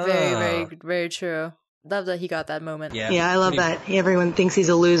 Very, very, very true. Love that he got that moment. Yeah, I love that. Everyone thinks he's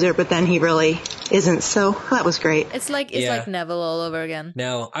a loser, but then he really isn't, so that was great. It's like Neville all over again.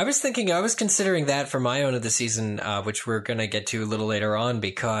 Now, I was considering that for my own of the season, which we're going to get to a little later on,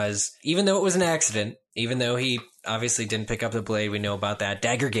 because even though it was an accident, even though he obviously didn't pick up the blade, we know about that.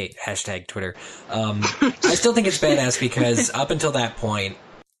 Daggergate, #Twitter. I still think it's badass because up until that point,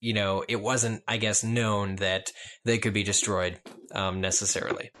 it wasn't, I guess, known that they could be destroyed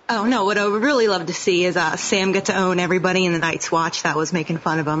necessarily. Oh, no, what I would really love to see is Sam get to own everybody in the Night's Watch that was making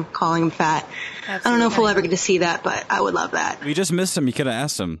fun of him, calling him fat. Absolutely. I don't know if we'll ever get to see that, but I would love that. We just missed him. You could have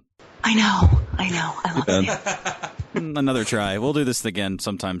asked him. I know. I love it. Another try. We'll do this again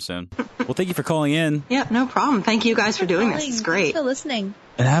sometime soon. Well, thank you for calling in. Yeah, no problem. Thank you guys for doing this. It's great. Thanks for listening.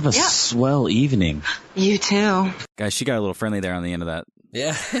 And have a swell evening. You too. Guys, she got a little friendly there on the end of that.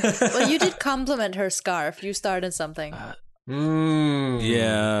 Yeah. Well, you did compliment her scarf. You started something.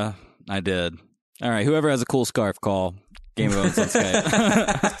 Yeah, I did. All right, whoever has a cool scarf, call Game of Thrones on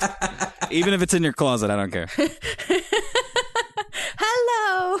Skype. Even if it's in your closet, I don't care.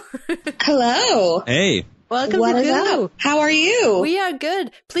 Hello. Hello. Hey. Welcome What to is Goo. up? How are you? We are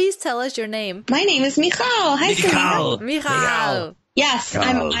good. Please tell us your name. My name is Michal. Hi, Michal. Michal. Yes,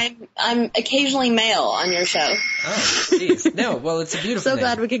 I'm occasionally male on your show. Oh, jeez. No, well, it's a beautiful So name.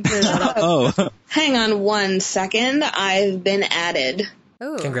 glad we could clear that up. Oh. Hang on 1 second. I've been added.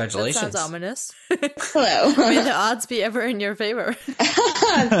 Oh, Congratulations. That sounds ominous. Hello. May the odds be ever in your favor.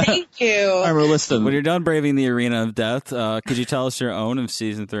 Thank you. All right, listen. When you're done braving the arena of death, could you tell us your own of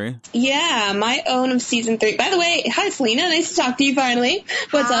season 3? Yeah, my own of season 3. By the way, hi Selena, nice to talk to you finally.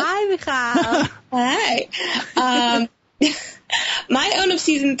 What's up? Hi, Michal. Hi. My own of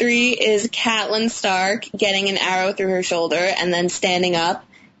season 3 is Catelyn Stark getting an arrow through her shoulder and then standing up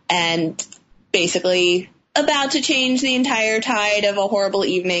and basically about to change the entire tide of a horrible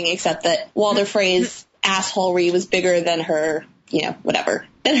evening, except that Walder Frey's assholery was bigger than her,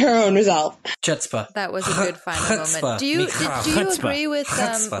 than her own resolve. Chutzpah. That was a good final moment. Do you agree with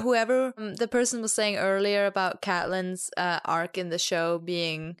whoever the person was saying earlier about Catelyn's arc in the show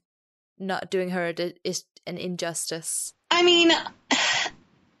being not doing her is an injustice? I mean,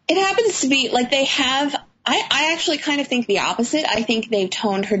 it happens to be like they have. I actually kind of think the opposite. I think they've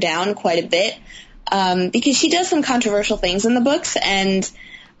toned her down quite a bit because she does some controversial things in the books, and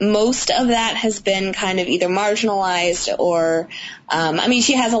most of that has been kind of either marginalized or,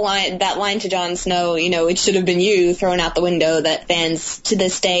 she has that line to Jon Snow, it should have been you, thrown out the window, that fans to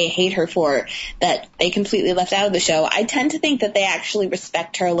this day hate her for, that they completely left out of the show. I tend to think that they actually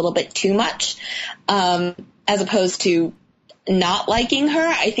respect her a little bit too much, as opposed to not liking her.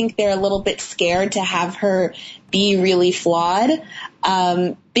 I think they're a little bit scared to have her be really flawed,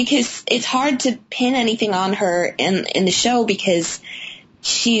 because it's hard to pin anything on her in the show because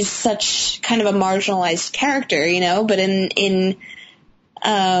she's such kind of a marginalized character, but in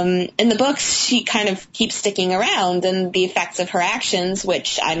the books, she kind of keeps sticking around, and the effects of her actions,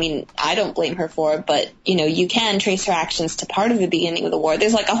 which, I don't blame her for, but, you can trace her actions to part of the beginning of the war.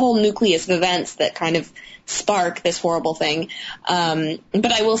 There's like a whole nucleus of events that kind of spark this horrible thing.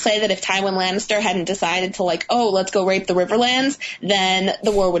 But I will say that if Tywin Lannister hadn't decided to let's go rape the Riverlands, then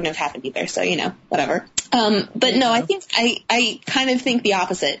the war wouldn't have happened either. So, whatever. But no, I think I kind of think the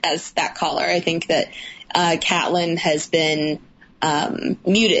opposite as that caller. I think that Catelyn has been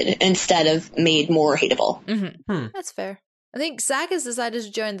muted instead of made more hateable. Mm-hmm. That's fair. I think Zach has decided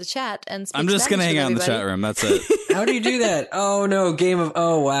to join the chat and speak I'm just going to hang out in the chat room. That's it. How do you do that? Oh, no.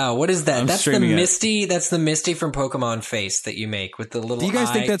 Oh, wow. What is that? That's the Misty. That's the Misty from Pokemon face that you make with the little Do you guys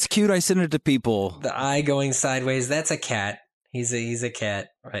eye, think that's cute? I send it to people. The eye going sideways. That's a cat. He's a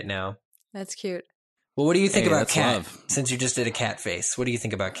cat right now. That's cute. Well, what do you think about Cat? Love. Since you just did a cat face, what do you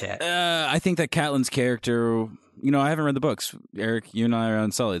think about Cat? I think that Catelyn's character, I haven't read the books. Eric, you and I are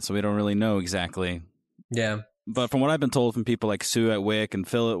unsullied, so we don't really know exactly. Yeah. But from what I've been told from people like Sue at Wick and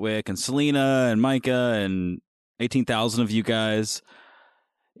Phil at Wick and Selena and Micah and 18,000 of you guys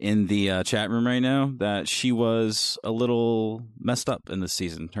in the chat room right now, that she was a little messed up in this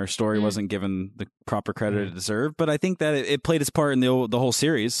season. Her story wasn't given the proper credit it deserved, but I think that it played its part in the whole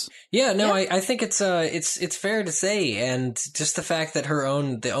series. Yeah, no, yeah. I think it's fair to say, and just the fact that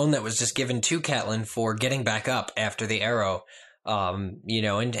the own that was just given to Catelyn for getting back up after the arrow, and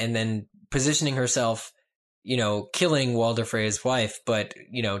then positioning herself, killing Walder Frey's wife, but,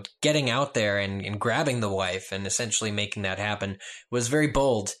 getting out there and grabbing the wife and essentially making that happen was very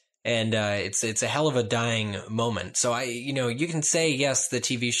bold. And, it's a hell of a dying moment. So you can say, yes, the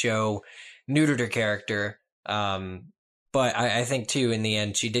TV show neutered her character. But I think too, in the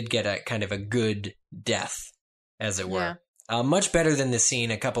end, she did get a kind of a good death, as it were. Yeah. Much better than the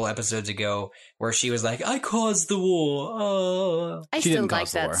scene a couple episodes ago where she was like, I caused the war. I still like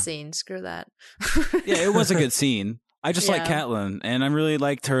that scene. Screw that. Yeah, it was a good scene. I just like Catelyn, and I really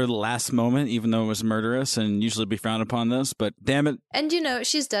liked her last moment, even though it was murderous and usually be frowned upon this, but damn it. And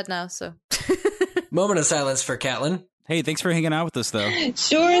she's dead now, so. Moment of silence for Catelyn. Hey, thanks for hanging out with us, though.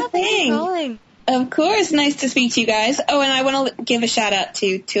 Sure thing. Of course. Nice to speak to you guys. Oh, and I want to give a shout out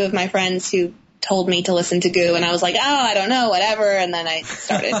to two of my friends who told me to listen to Goo, and I was like, I don't know, whatever, and then I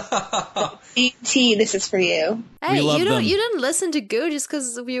started. BT, this is for you. Hey, you didn't listen to Goo just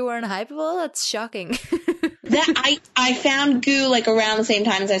because you weren't hypeable? That's shocking. I found Goo around the same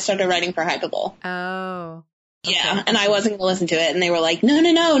time as I started writing for Hypeable. Oh. Okay. Yeah, and I wasn't going to listen to it, and they were like, no,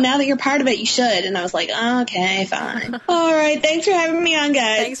 now that you're part of it, you should. And I was like, okay, fine. All right, thanks for having me on,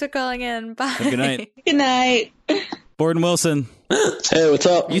 guys. Thanks for calling in. Bye. Good night. Good night. Borden Wilson. Hey, what's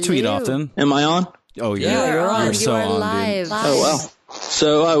up? You tweet often. Am I on? Oh, yeah. You're on. You're so on, live. Dude. Oh, wow.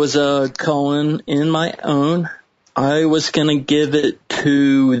 So I was calling in my own. I was going to give it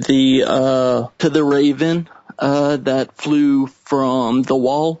to the Raven that flew from the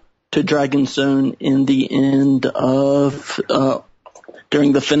wall to Dragonstone in the end of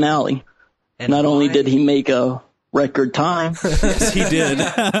during the finale. And not only did he make a record time. Yes, he did.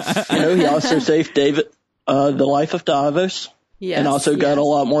 He also saved David, the life of Davos, and also got a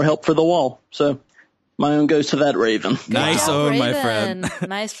lot more help for the Wall. So my own goes to that Raven. Nice own, my friend.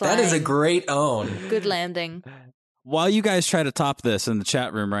 Nice flying. That is a great own. Good landing. While you guys try to top this in the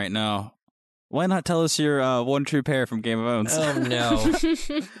chat room right now, why not tell us your one true pair from Game of Thrones? Oh,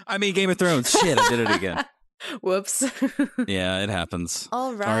 no. I mean, Game of Thrones. Shit, I did it again. Whoops. Yeah, it happens.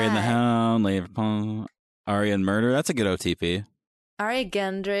 All right. Arya and the Hound, Lady of Pong, Arya and Murder. That's a good OTP. Arya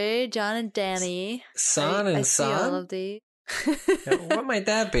Gendry, Jon and Dany. San and I see all San? of these. What might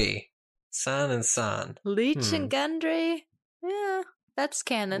that be? San and San. Leech and Gendry? Yeah, that's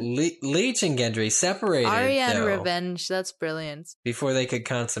canon. Leech and Gendry separated, Arya and though, Revenge, that's brilliant. before they could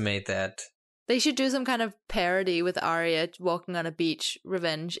consummate that. They should do some kind of parody with Arya walking on a beach,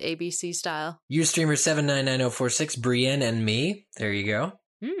 Revenge, ABC style. Ustreamer 799046, Brienne and me. There you go.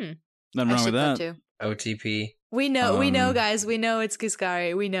 Hmm. Nothing wrong with that. Too. OTP. We know, guys. We know it's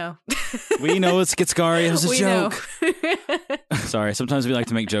Giscari. We know. We know it's Gitskari. It was a We joke. Sorry, sometimes we like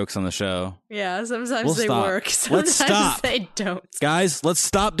to make jokes on the show. Yeah, sometimes We'll they stop. work. Let's Sometimes stop. they don't. Guys, let's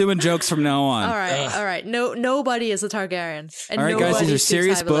stop doing jokes from now on. All right. No, nobody is a Targaryen. And All right, guys, these nobody are speaks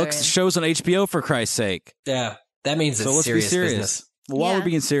serious High books. Valyrian. Shows on HBO, for Christ's sake. Yeah, that means it's So let's serious be serious. business. Well, while Yeah. we're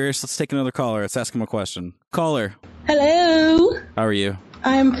being serious, let's take another caller. Let's ask him a question. Caller, Hello. how are you?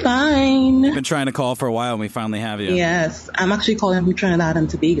 I'm fine. Been trying to call for a while, and we finally have you. Yes, I'm actually calling from Trinidad and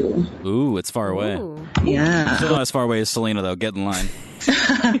Tobago. Ooh, it's far away. Yeah. Still not as far away as Selena, though. Get in line.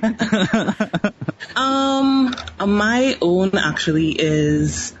 My own actually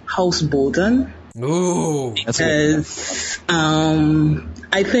is House Bolton. Ooh. Because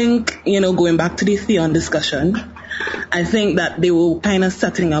I think, going back to the Theon discussion, I think that they were kind of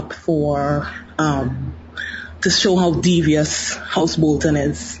setting up for to show how devious House Bolton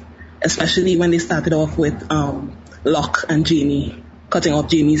is, especially when they started off with Locke and Jaime cutting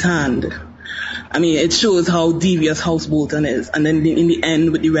off Jaime's hand. I mean, it shows how devious House Bolton is. And then in the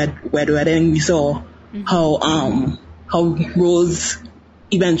end, with the red wedding, we saw how Rose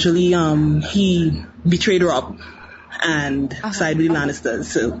eventually he betrayed Robb and sided with the Lannisters.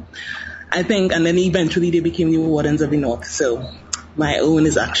 So I think, and then eventually they became the Wardens of the North. So my own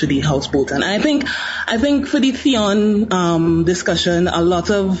is actually House Bolton. I think for the Theon discussion, a lot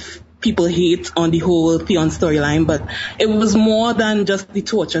of people hate on the whole Theon storyline, but it was more than just the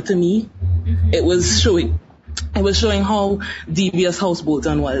torture to me. It was showing how devious House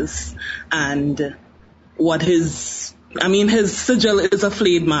Bolton was and what his sigil is a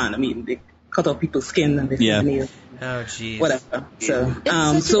flayed man. I mean, they cut off people's skin and they nails. Oh, jeez. Whatever.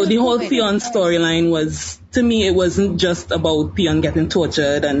 So the whole Theon storyline was, to me, it wasn't just about Theon getting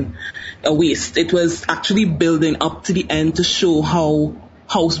tortured and a waste. It was actually building up to the end to show how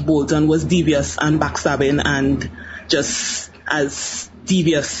House Bolton was devious and backstabbing and just as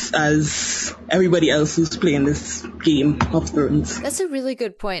devious as everybody else who's playing this Game of Thrones. That's a really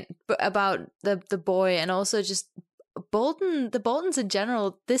good point about the boy, and also just the Boltons in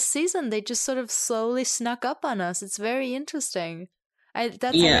general. This season, they just sort of slowly snuck up on us. It's very interesting. That's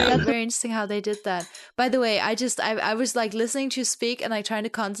very interesting how they did that. By the way, I was like listening to you speak and like trying to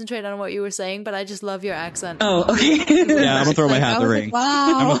concentrate on what you were saying, but I just love your accent. Oh, okay. Yeah, I'm gonna throw my hat in the ring.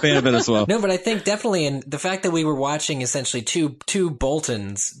 Wow. I'm a fan of it as well. No, but I think definitely, and the fact that we were watching essentially two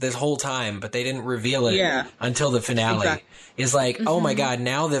Boltons this whole time, but they didn't reveal it until the finale, is like, oh my god,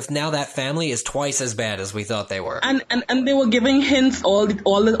 now that family is twice as bad as we thought they were. And they were giving hints all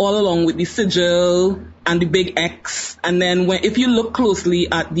along with the sigil and the big X, and then if you look closely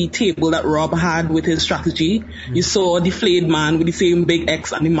at the table that Robb had with his strategy, you saw the flayed man with the same big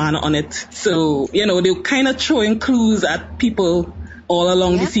X and the man on it. So, they were kind of throwing clues at people all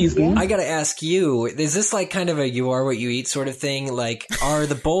along the season. I gotta ask you, is this like kind of a you are what you eat sort of thing? Like, are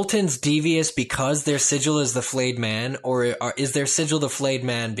the Boltons devious because their sigil is the flayed man, or is their sigil the flayed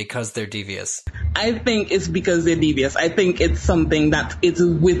man because they're devious? I think it's because they're devious. I think it's something that is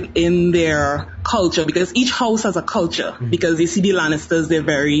within their culture, because each house has a culture. Because you see the Lannisters, they're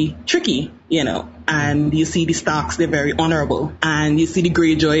very tricky, and you see the Starks, they're very honorable, and you see the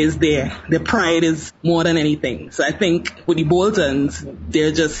Greyjoys, their pride is more than anything. So I think with the Boltons,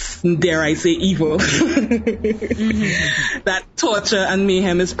 they're just, dare I say, evil. That torture and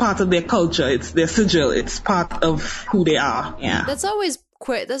mayhem is part of their culture. It's their sigil. It's part of who they are. Yeah. That's always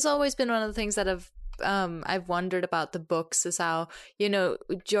been one of the things that I've wondered about the books, is how,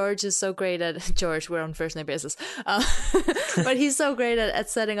 George is so great at George, we're on first name basis, but he's so great at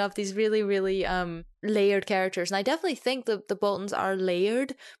setting up these really, really layered characters. And I definitely think the Boltons are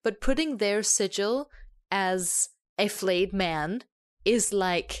layered, but putting their sigil as a flayed man is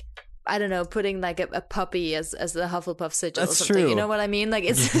like I don't know, putting like a puppy as the Hufflepuff sigil That's or something. true. You know what I mean? Like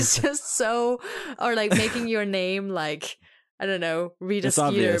it's just so, or like making your name like, I don't know, Rita It's Skeeter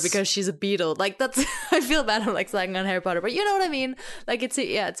obvious. because she's a beetle. Like that's, I feel bad I'm like slagging on Harry Potter, but you know what I mean? Like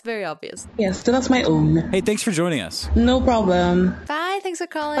it's very obvious. Yes, so that's my own. Hey, thanks for joining us. No problem. Bye, thanks for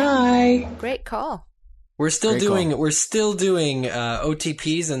calling. Bye. Great call. We're still Great doing call.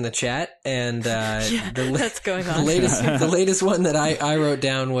 OTPs in the chat, and That's going on. the latest one that I wrote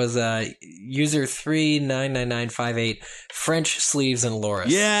down was user 399958 French sleeves and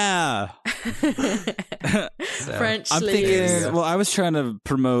Loris. Yeah. French I'm sleeves. thinking, well, I was trying to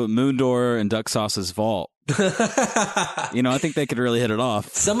promote Moondor and Duck Sauce's Vault. You know, I think they could really hit it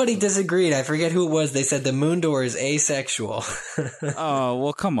off. Somebody disagreed. I forget who it was. They said the Moondor is asexual. Oh,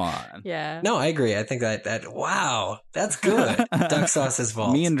 well, come on. Yeah. No, I agree. I think that wow, that's good. Duck Sauce's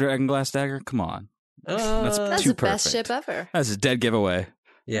Vault. Me and Dragonglass Dagger, come on. That's That's too the best perfect. ship ever. That's a dead giveaway.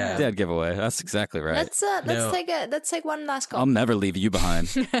 Yeah. Dead giveaway. That's exactly right. Let's take one last call. I'll never leave you behind.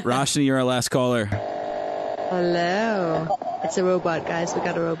 Roshni, you're our last caller. Hello. It's a robot, guys. We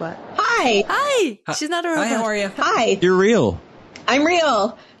got a robot. Hi. Hi. She's not a robot. Hi, how are you? Hi. You're real. I'm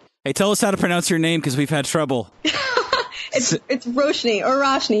real. Hey, tell us how to pronounce your name because we've had trouble. It's Roshni or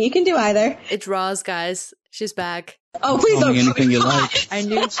Roshni. You can do either. It's Roz, guys. She's back. Oh, please Call don't me anything you God. like. I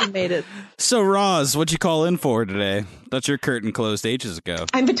knew she made it. So, Roz, what'd you call in for today? Thought your curtain closed ages ago.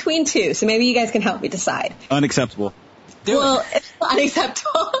 I'm between two, so maybe you guys can help me decide. Unacceptable. It's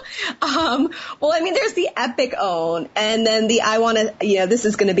unacceptable. Well, I mean, there's the epic own, and then the I want to, this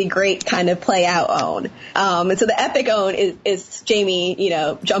is going to be great kind of play out own. And so the epic own is Jamie,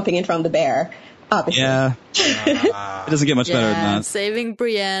 jumping in from the bear. Obviously. Yeah. It doesn't get much better than that. Saving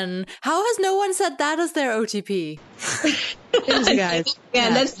Brienne. How has no one said that as their OTP? Guys.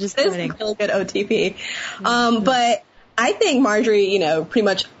 Yeah, that's a really good OTP. But I think Marjorie, pretty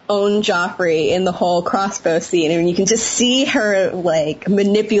much owned Joffrey in the whole crossbow scene. I mean, you can just see her like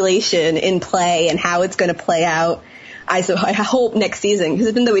manipulation in play and how it's going to play out. I hope next season, because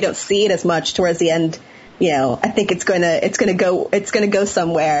even though we don't see it as much towards the end, I think it's going to go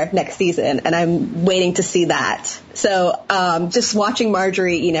somewhere next season, and I'm waiting to see that. So, just watching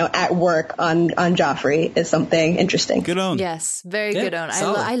Marjorie, at work on Joffrey is something interesting. Good own. Yes, very Yeah, good own.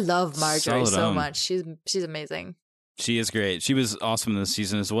 I love Marjorie Solid so own. much. She's amazing. She is great. She was awesome this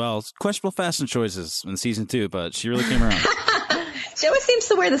season as well. Questionable fashion choices in season 2, but she really came around. She always seems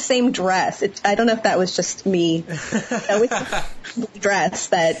to wear the same dress. I don't know if that was just me. Always the dress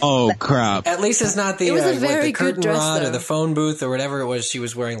that. Oh, crap. At least it's not the, It was a the very good curtain dress, rod or though. the phone booth or whatever it was she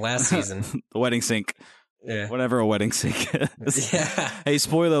was wearing last season. The wedding sink. Yeah. Whatever a wedding sink is. Yeah. Hey,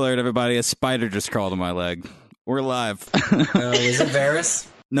 spoiler alert, everybody. A spider just crawled on my leg. We're live. Was it Varys?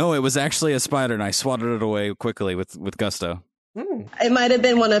 No, it was actually a spider, and I swatted it away quickly with gusto. It might have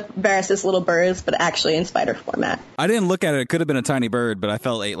been one of Varys' little birds, but actually in spider format. I didn't look at it. It could have been a tiny bird, but I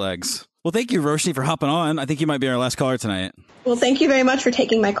felt 8 legs. Well, thank you, Roshni, for hopping on. I think you might be our last caller tonight. Well, thank you very much for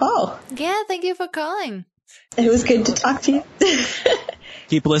taking my call. Yeah, thank you for calling. It was good to talk to you.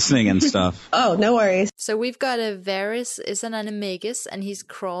 Keep listening and stuff. Oh, no worries. So we've got a Varys is an animagus, and he's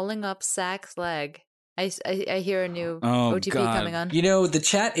crawling up Sack's leg. I hear a new OTP coming on. The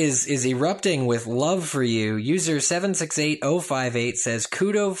chat is erupting with love for you. User 768058 says,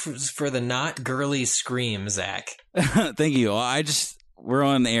 kudos for the not girly scream, Zach. Thank you. We're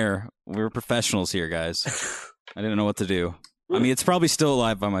on air. We're professionals here, guys. I didn't know what to do. I mean, it's probably still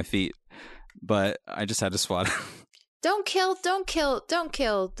alive by my feet, but I just had to swat it. Don't kill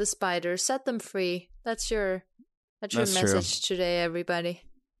the spiders. Set them free. That's your message today, everybody.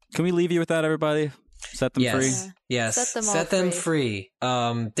 Can we leave you with that, everybody? Set them free? Yes. Set them free.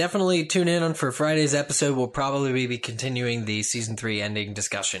 Definitely tune in for Friday's episode. We'll probably be continuing the season 3 ending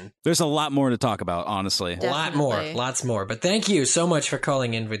discussion. There's a lot more to talk about, honestly. A lot more. Lots more. But thank you so much for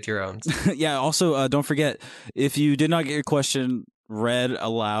calling in with your own. Yeah, also, don't forget, if you did not get your question read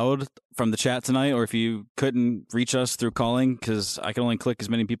aloud from the chat tonight, or if you couldn't reach us through calling, because I can only click as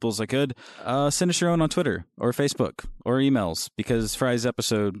many people as I could, send us your own on Twitter or Facebook or emails, because Friday's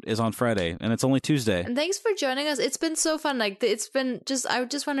episode is on Friday and it's only Tuesday. And thanks for joining us. It's been so fun. Like, it's been I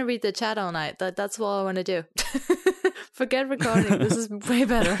just want to read the chat all night. That's all I want to do. Forget recording. This is way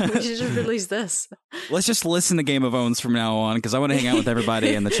better. We should just release this. Let's just listen to Game of Owns from now on, because I want to hang out with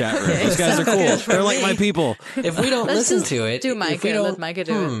everybody in the chat room. Those guys are cool. They're like my people. If we don't listen to it, do Micah. Let Micah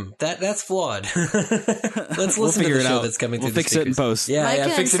do it. That's flawed. Let's listen to the show that's coming through. We'll fix it in post. Micah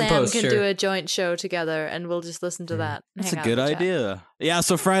fix and it in Sam post. can Sure. do a joint show together, and we'll just listen to that. And That's a hang out good in the chat. idea. Yeah,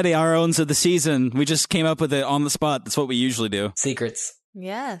 so Friday, our owns of the season. We just came up with it on the spot. That's what we usually do. Secrets.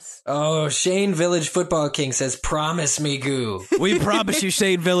 Yes. Oh, Shane Village Football King says, promise me, Goo. We promise you,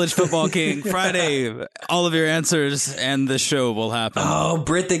 Shane Village Football King. Friday, all of your answers and the show will happen. Oh,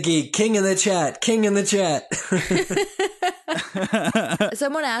 Brit the Geek, king in the chat, king in the chat.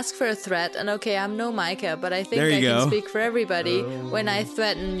 Someone asked for a threat, and okay, I'm no Micah, but I think I go. can speak for everybody when I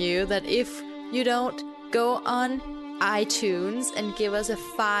threaten you that if you don't go on iTunes and give us a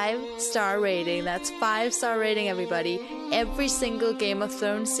 5-star rating, that's 5-star rating, everybody, every single Game of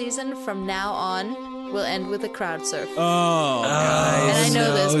Thrones season from now on will end with a crowd surf. Oh, and I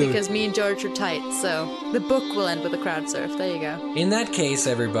know this because me and George are tight, so the book will end with a crowd surf. There you go. In that case,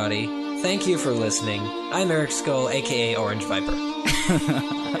 everybody, thank you for listening. I'm Eric Skull, aka Orange Viper.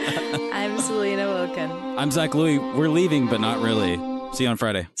 I'm Selena Wilkin. I'm Zach Louie. We're leaving, but not really. See you on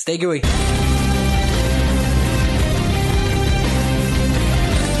Friday. Stay gooey.